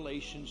been in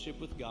relationship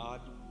with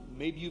God.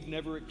 Maybe you've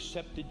never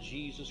accepted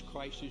Jesus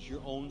Christ as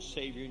your own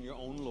Savior and your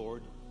own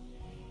Lord.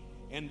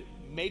 And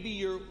maybe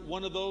you're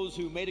one of those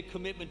who made a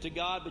commitment to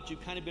God, but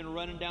you've kind of been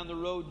running down the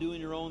road doing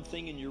your own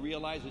thing, and you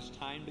realize it's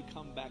time to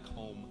come back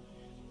home.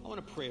 I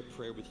want to pray a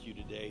prayer with you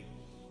today.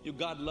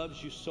 God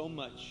loves you so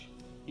much.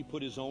 He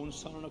put His own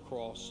Son on a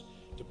cross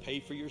to pay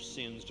for your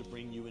sins, to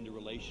bring you into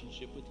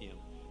relationship with Him.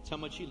 That's how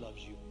much He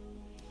loves you.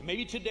 And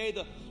maybe today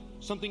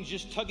something's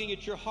just tugging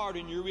at your heart,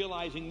 and you're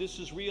realizing this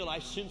is real. I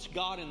sense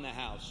God in the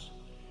house.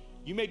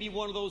 You may be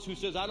one of those who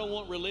says, I don't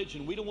want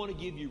religion. We don't want to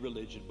give you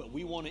religion, but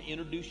we want to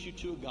introduce you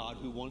to a God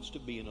who wants to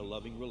be in a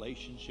loving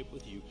relationship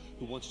with you,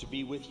 who wants to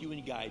be with you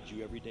and guide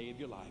you every day of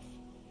your life.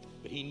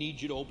 But He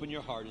needs you to open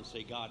your heart and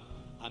say, God,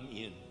 I'm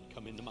in.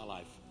 Come into my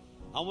life.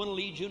 I want to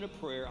lead you in a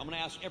prayer. I'm going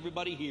to ask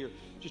everybody here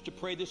just to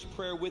pray this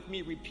prayer with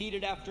me. Repeat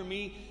it after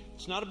me.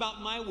 It's not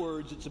about my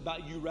words. It's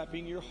about you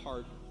wrapping your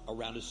heart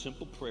around a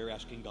simple prayer,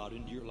 asking God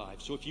into your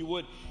life. So if you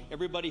would,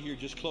 everybody here,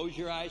 just close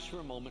your eyes for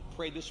a moment.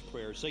 Pray this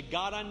prayer. Say,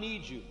 God, I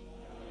need you.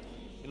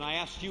 And I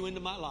ask you into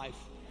my life.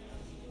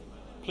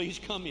 Please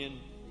come in.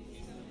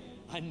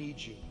 I need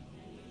you.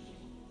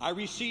 I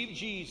receive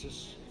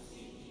Jesus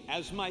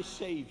as my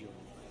Savior.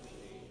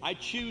 I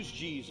choose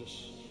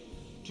Jesus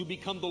to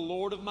become the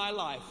Lord of my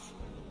life.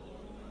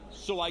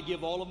 So I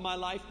give all of my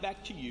life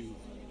back to you.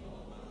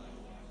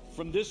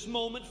 From this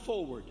moment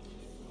forward,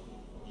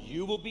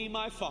 you will be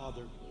my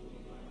Father,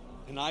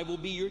 and I will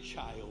be your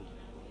child.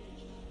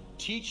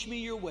 Teach me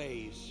your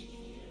ways,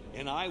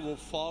 and I will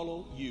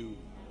follow you.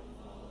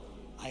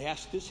 I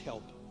ask this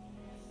help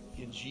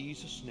in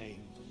Jesus'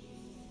 name.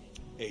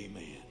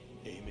 Amen.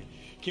 Amen.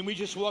 Can we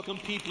just welcome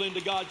people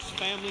into God's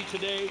family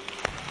today?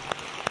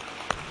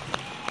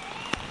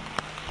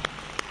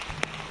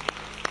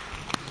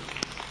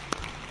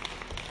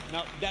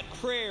 Now, that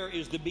prayer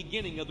is the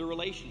beginning of the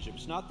relationship.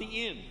 It's not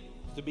the end.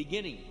 It's the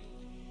beginning.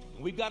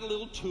 And we've got a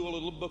little tool, a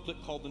little booklet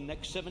called The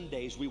Next 7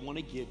 Days we want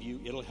to give you.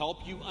 It'll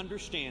help you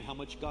understand how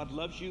much God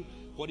loves you,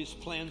 what His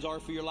plans are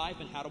for your life,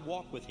 and how to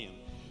walk with Him.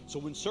 So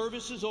when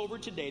service is over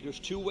today, there's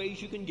 2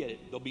 ways you can get it.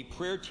 There'll be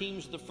prayer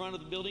teams at the front of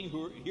the building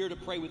who are here to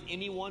pray with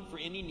anyone for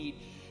any need.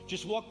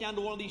 Just walk down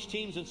to one of these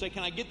teams and say,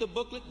 can I get the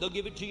booklet? They'll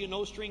give it to you,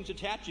 no strings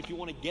attached. If you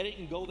want to get it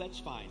and go, that's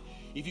fine.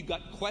 If you've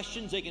got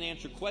questions, they can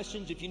answer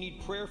questions. If you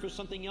need prayer for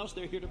something else,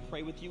 they're here to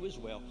pray with you as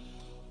well.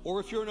 Or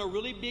if you're in a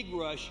really big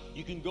rush,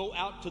 you can go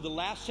out to the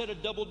last set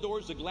of double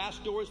doors, the glass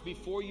doors,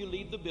 before you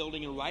leave the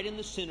building, and right in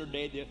the center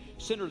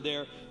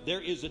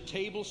there is a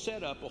table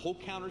set up, a whole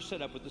counter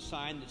set up with the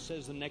sign that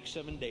says The Next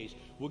 7 Days.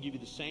 We'll give you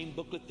the same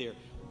booklet there.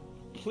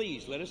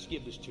 Please let us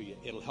give this to you.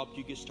 It'll help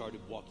you get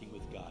started walking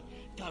with God.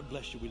 God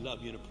bless you. We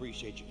love you and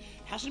appreciate you.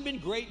 Hasn't it been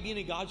great being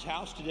in God's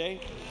house today?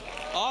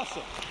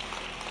 Awesome.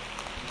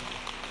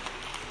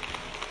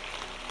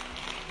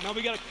 Now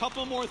we got a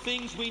couple more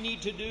things we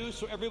need to do.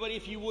 So everybody,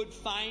 if you would,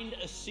 find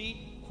a seat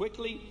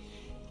quickly.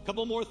 A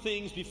couple more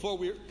things before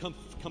we're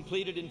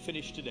completed and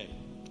finished today.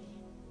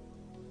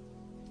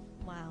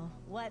 Wow,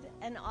 what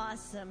an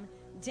awesome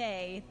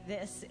day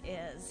this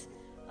is.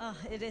 Oh,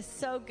 it is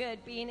so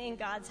good being in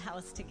God's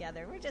house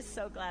together. We're just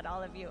so glad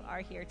all of you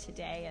are here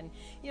today. And,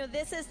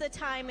 this is the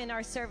time in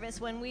our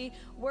service when we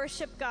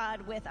worship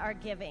God with our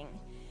giving.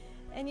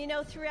 And,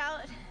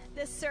 throughout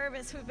this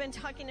service, we've been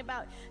talking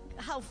about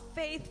how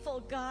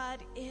faithful God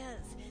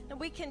is, and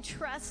we can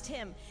trust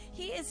Him.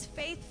 He is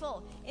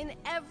faithful in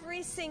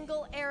every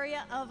single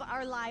area of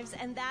our lives,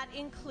 and that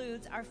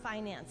includes our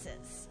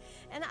finances.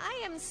 And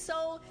I am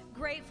so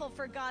grateful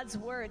for God's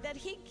word, that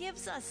He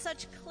gives us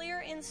such clear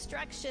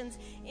instructions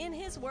in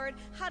His word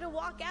how to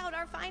walk out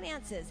our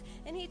finances.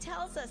 And He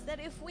tells us that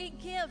if we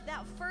give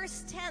that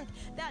first tenth,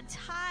 that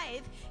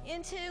tithe,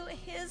 into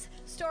His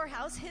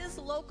storehouse, His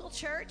local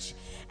church,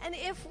 and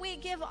if we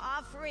give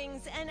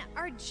offerings and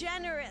are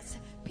generous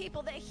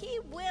people, that He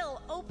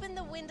will open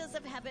the windows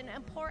of heaven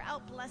and pour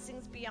out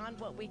blessings beyond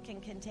what we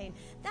can contain.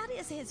 That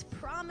is His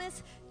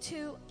promise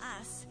to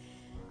us.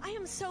 I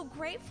am so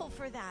grateful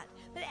for that.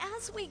 But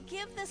as we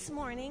give this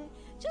morning,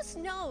 just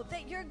know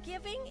that your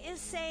giving is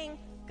saying,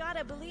 God,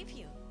 I believe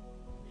you.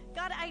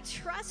 God, I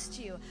trust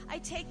you. I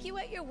take you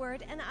at your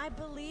word and I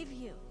believe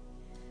you.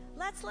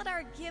 Let's let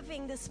our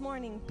giving this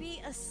morning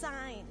be a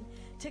sign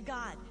to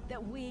God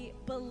that we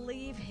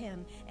believe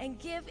Him and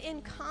give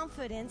in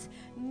confidence,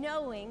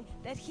 knowing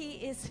that He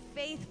is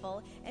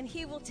faithful and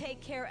He will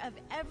take care of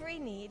every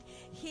need.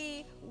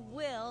 He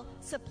will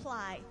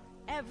supply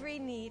every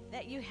need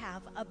that you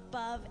have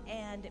above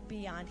and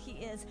beyond. He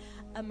is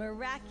a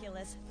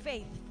miraculous,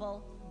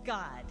 faithful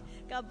God.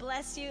 God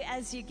bless you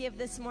as you give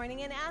this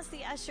morning. And as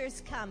the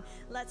ushers come,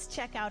 let's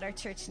check out our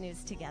church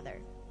news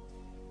together.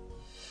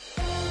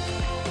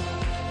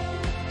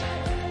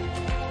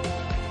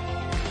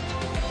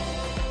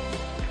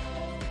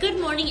 Good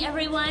morning,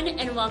 everyone,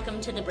 and welcome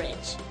to The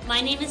Bridge.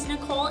 My name is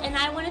Nicole, and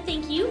I want to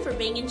thank you for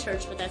being in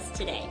church with us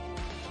today.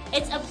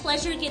 It's a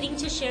pleasure getting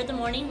to share the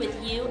morning with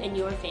you and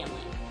your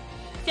family.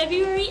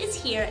 February is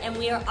here, and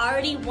we are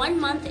already 1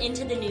 month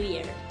into the new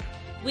year.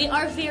 We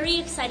are very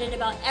excited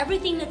about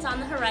everything that's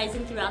on the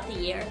horizon throughout the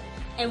year,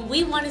 and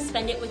we want to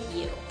spend it with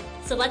you.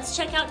 So let's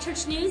check out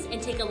church news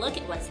and take a look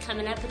at what's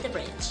coming up at The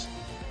Bridge.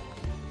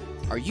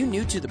 Are you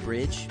new to The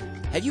Bridge?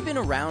 Have you been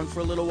around for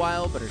a little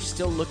while but are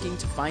still looking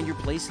to find your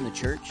place in the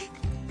church?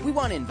 We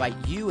want to invite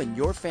you and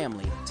your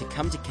family to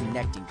come to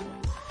Connecting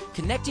Point.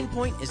 Connecting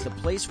Point is the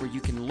place where you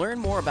can learn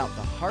more about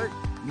the heart,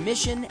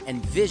 mission,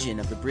 and vision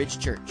of The Bridge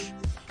Church.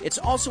 It's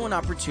also an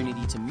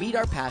opportunity to meet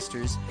our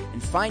pastors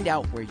and find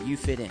out where you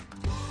fit in.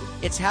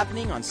 It's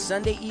happening on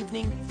Sunday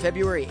evening,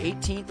 February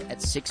 18th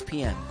at 6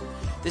 p.m.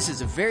 This is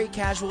a very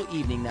casual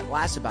evening that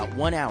lasts about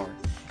 1 hour.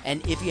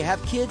 And if you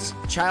have kids,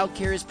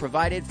 childcare is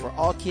provided for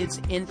all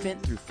kids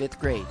infant through 5th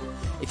grade.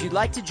 If you'd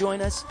like to join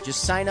us,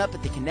 just sign up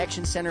at the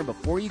Connection Center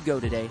before you go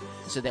today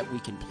so that we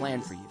can plan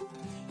for you.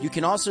 You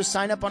can also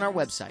sign up on our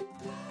website.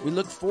 We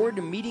look forward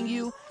to meeting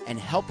you and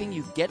helping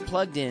you get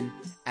plugged in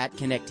at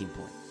Connecting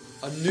Point.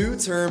 A new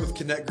term of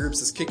Connect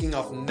Groups is kicking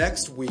off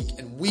next week,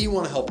 and we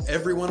want to help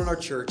everyone in our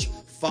church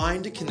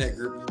find a Connect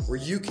Group where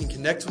you can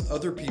connect with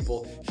other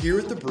people here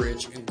at The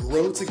Bridge and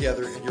grow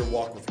together in your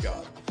walk with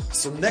God.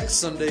 So next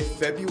Sunday,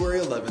 February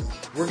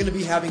 11th, we're going to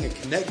be having a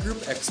Connect Group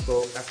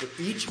Expo after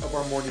each of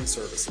our morning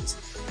services.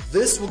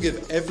 This will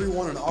give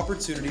everyone an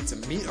opportunity to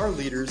meet our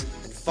leaders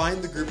and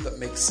find the group that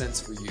makes sense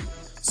for you.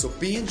 So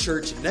be in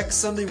church next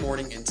Sunday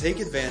morning and take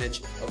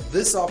advantage of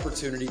this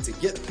opportunity to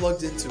get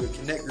plugged into a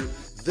Connect Group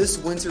this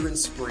winter and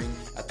spring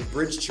at the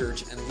Bridge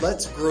Church, and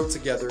let's grow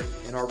together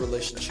in our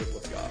relationship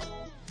with God.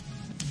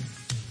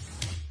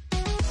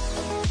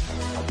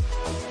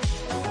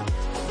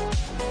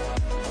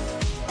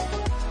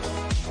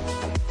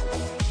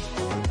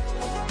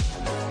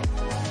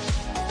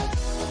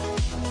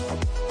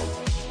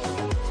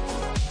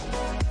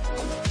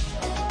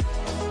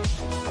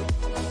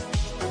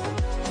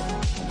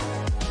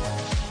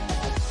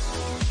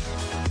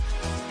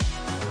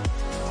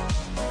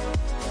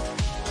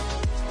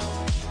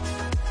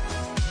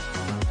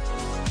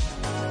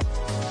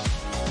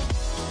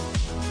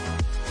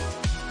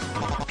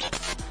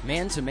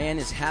 Man to Man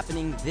is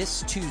happening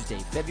this Tuesday,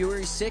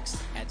 February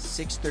 6th at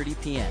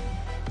 6:30 p.m.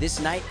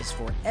 This night is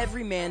for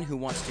every man who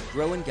wants to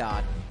grow in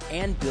God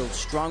and build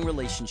strong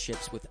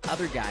relationships with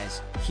other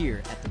guys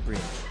here at The Bridge.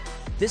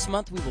 This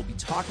month we will be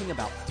talking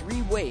about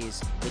 3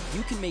 ways that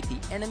you can make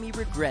the enemy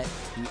regret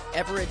he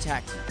ever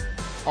attacked you.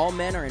 All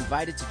men are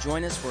invited to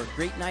join us for a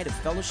great night of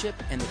fellowship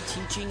and the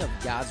teaching of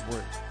God's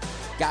Word.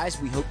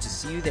 Guys, we hope to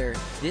see you there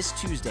this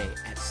Tuesday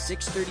at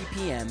 6:30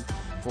 p.m.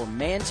 for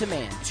Man to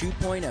Man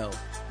 2.0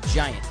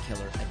 Giant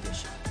Killer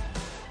Edition.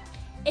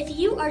 If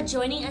you are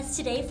joining us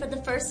today for the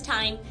first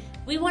time,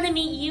 we want to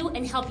meet you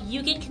and help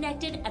you get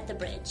connected at The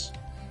Bridge.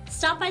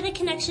 Stop by the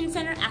Connection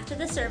Center after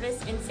the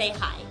service and say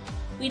hi.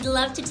 We'd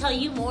love to tell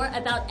you more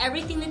about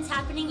everything that's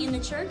happening in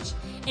the church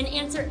and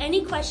answer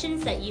any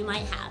questions that you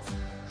might have.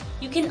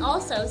 You can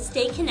also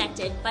stay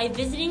connected by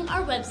visiting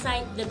our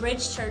website,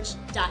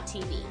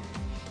 thebridgechurch.tv.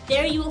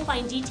 There you will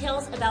find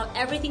details about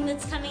everything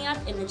that's coming up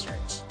in the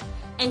church.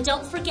 And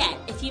don't forget,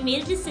 if you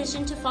made a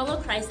decision to follow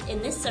Christ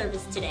in this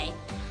service today,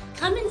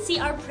 come and see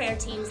our prayer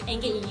teams and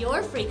get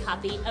your free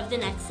copy of the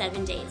next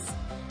 7 days.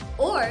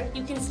 Or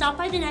you can stop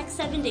by the next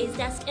 7 days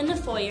desk in the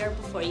foyer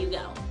before you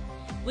go.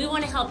 We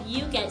want to help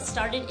you get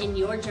started in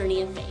your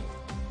journey of faith.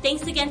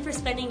 Thanks again for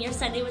spending your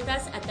Sunday with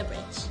us at The Bridge.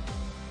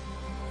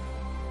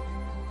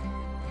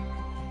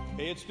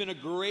 Hey, it's been a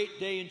great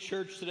day in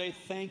church today.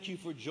 Thank you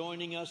for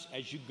joining us.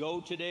 As you go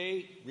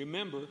today,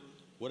 remember,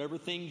 whatever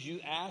things you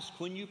ask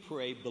when you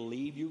pray,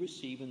 believe you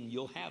receive and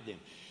you'll have them.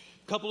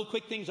 A couple of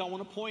quick things I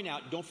want to point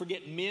out. Don't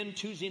forget, Men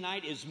Tuesday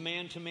night is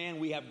Man to Man.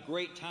 We have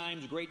great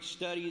times, great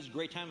studies,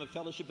 great time of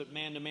fellowship at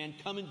Man to Man.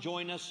 Come and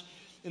join us.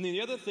 And then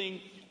the other thing,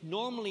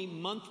 normally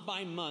month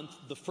by month,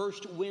 the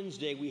first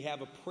Wednesday, we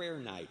have a prayer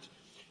night.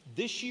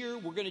 This year,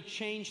 we're going to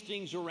change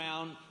things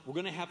around. We're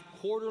going to have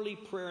quarterly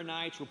prayer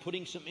nights. We're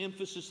putting some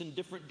emphasis in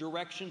different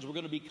directions. We're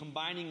going to be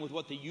combining with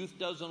what the youth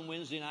does on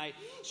Wednesday night.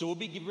 So we'll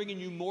be bringing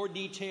you more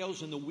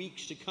details in the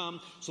weeks to come.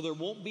 So there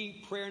won't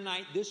be prayer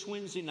night this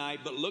Wednesday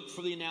night, but look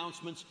for the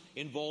announcements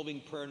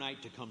involving prayer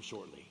night to come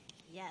shortly.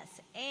 Yes,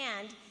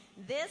 and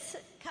this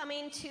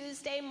coming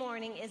Tuesday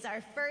morning is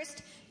our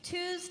first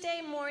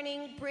Tuesday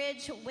morning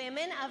Bridge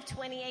Women of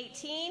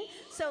 2018.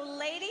 So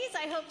ladies,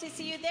 I hope to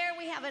see you there.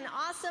 We have an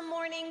awesome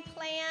morning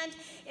planned.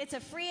 It's a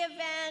free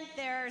event.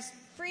 There's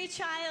free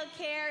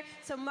childcare.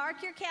 So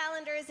mark your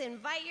calendars,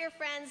 invite your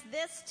friends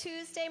this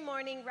Tuesday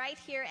morning right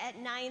here at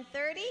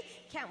 9:30.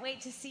 Can't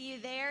wait to see you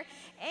there.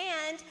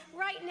 And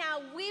right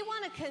now, we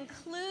want to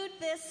conclude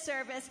this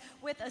service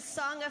with a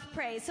song of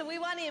praise. So we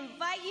want to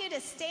invite you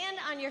to stand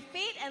on your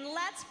feet and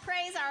let's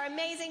praise our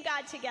amazing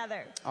God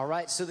together. All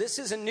right, so this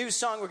is a new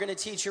song we're going to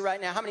teach you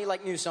right now. How many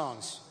like new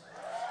songs?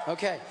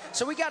 Okay,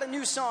 so we got a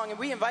new song, and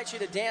we invite you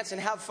to dance and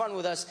have fun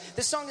with us.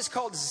 This song is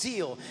called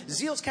Zeal.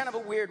 Zeal's kind of a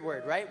weird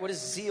word, right? What does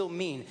zeal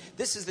mean?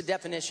 This is the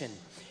definition.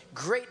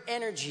 Great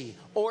energy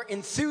or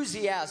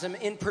enthusiasm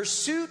in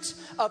pursuit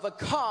of a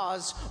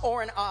cause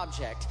or an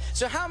object.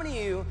 So how many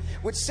of you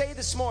would say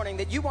this morning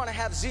that you want to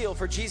have zeal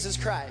for Jesus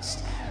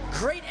Christ?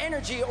 Great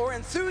energy or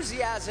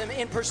enthusiasm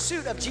in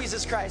pursuit of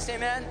Jesus Christ.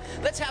 Amen?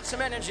 Let's have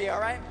some energy, all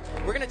right?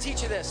 We're going to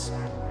teach you this.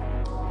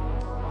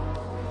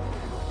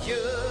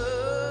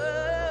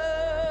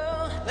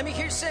 Let me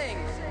hear you sing.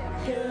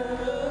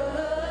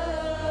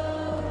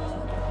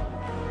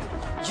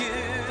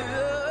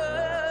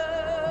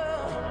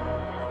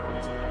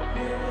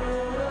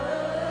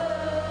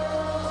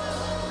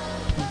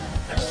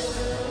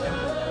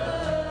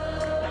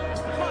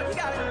 Come on, you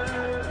got it.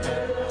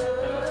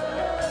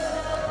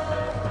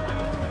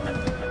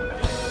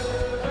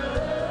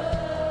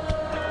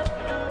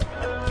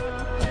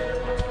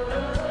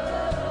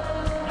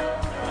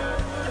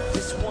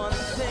 This one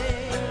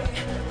thing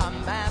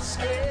I'm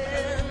asking,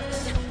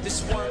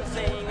 this one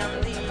thing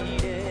I'm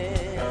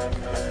needing,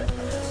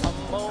 a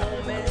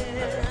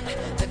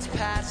moment that's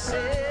passing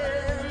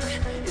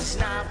is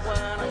not what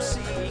I'm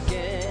seeking.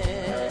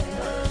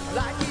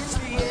 Like it's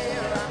the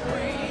air I'm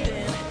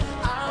breathing,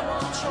 I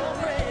want your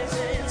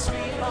presence,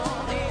 sweet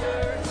on the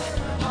earth,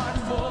 heart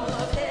full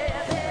of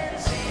heaven,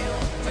 zeal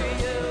for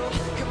you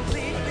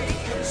completely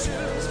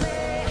consumes me.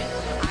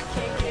 I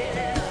can't get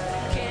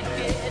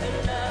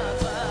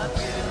enough of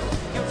you,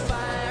 your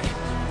fire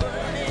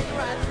burning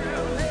right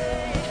through me.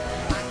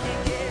 I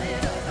can't get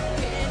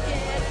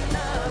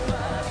enough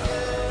of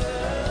you.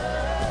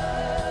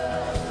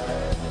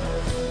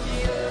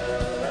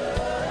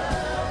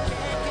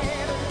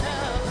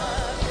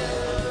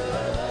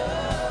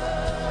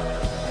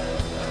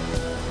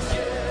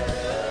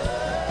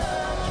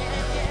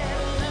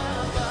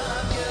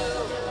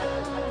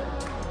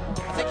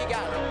 I think you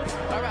got it.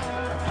 All right.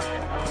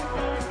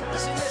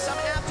 Sing this. I'm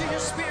after your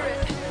spirit.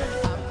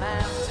 I'm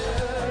after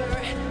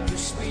your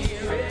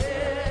spirit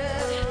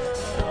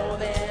more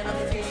than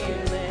I'm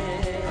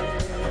feeling.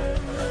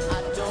 I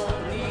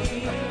don't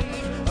need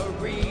a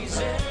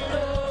reason,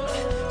 Lord,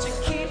 to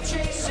keep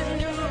chasing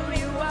who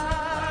you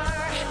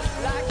are.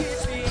 Like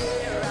it's the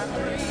air I'm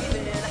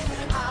breathing.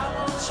 I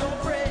want your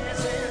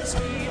presence,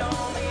 sweet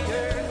on the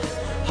earth,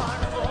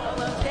 heart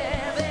full of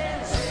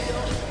heaven,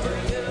 zeal for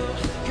you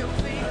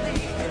completely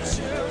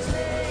consumes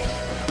me.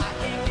 I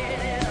can't get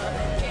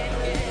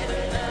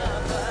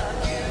enough of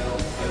you,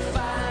 your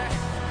fire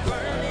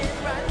burning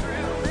right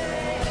through me.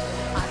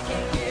 I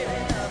can't get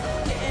enough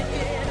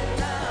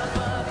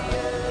of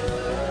you.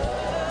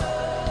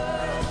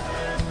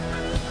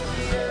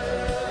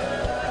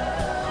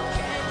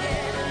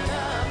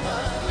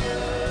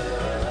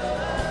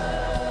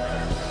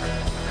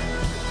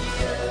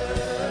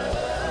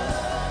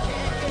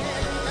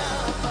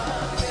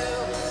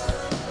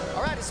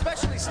 All right,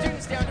 especially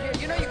students down here,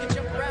 you know you can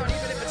jump around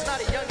even if it's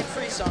not a Young and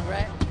Free song,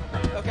 right?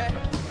 Okay?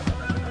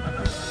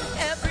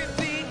 Every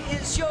beat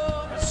is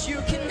yours,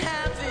 you can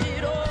have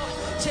it all.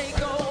 Take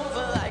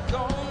over like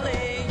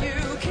only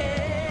you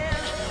can.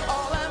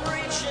 All I'm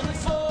reaching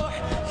for,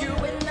 you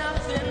and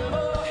nothing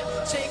more.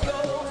 Take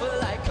over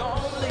like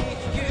only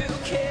you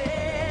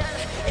can.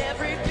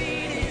 Every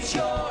beat is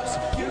yours,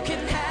 you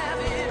can have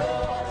it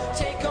all.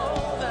 Take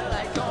over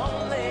like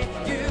only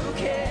you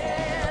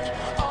can.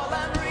 All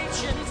I'm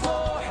reaching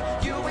for,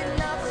 you and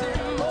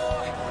nothing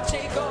more.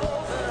 Take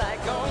over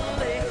like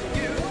only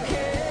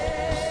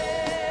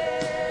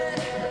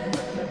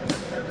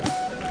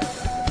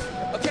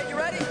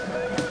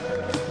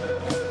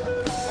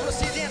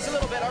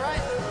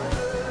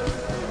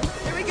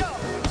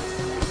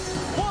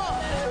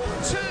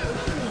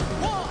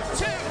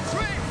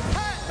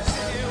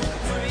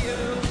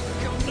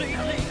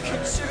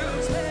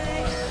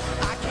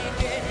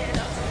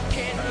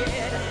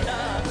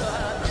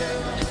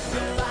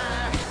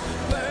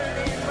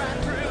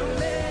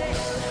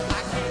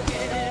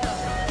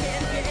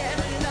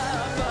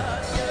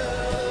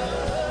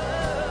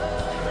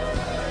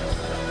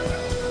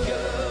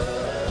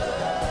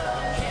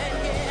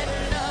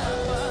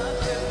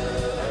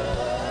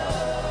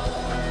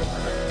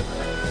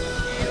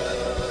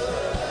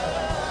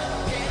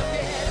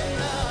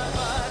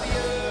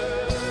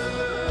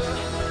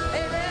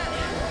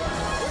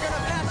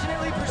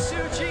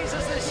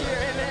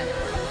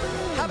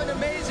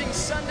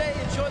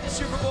enjoy the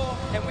Super Bowl,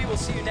 and we will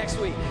see you next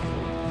week.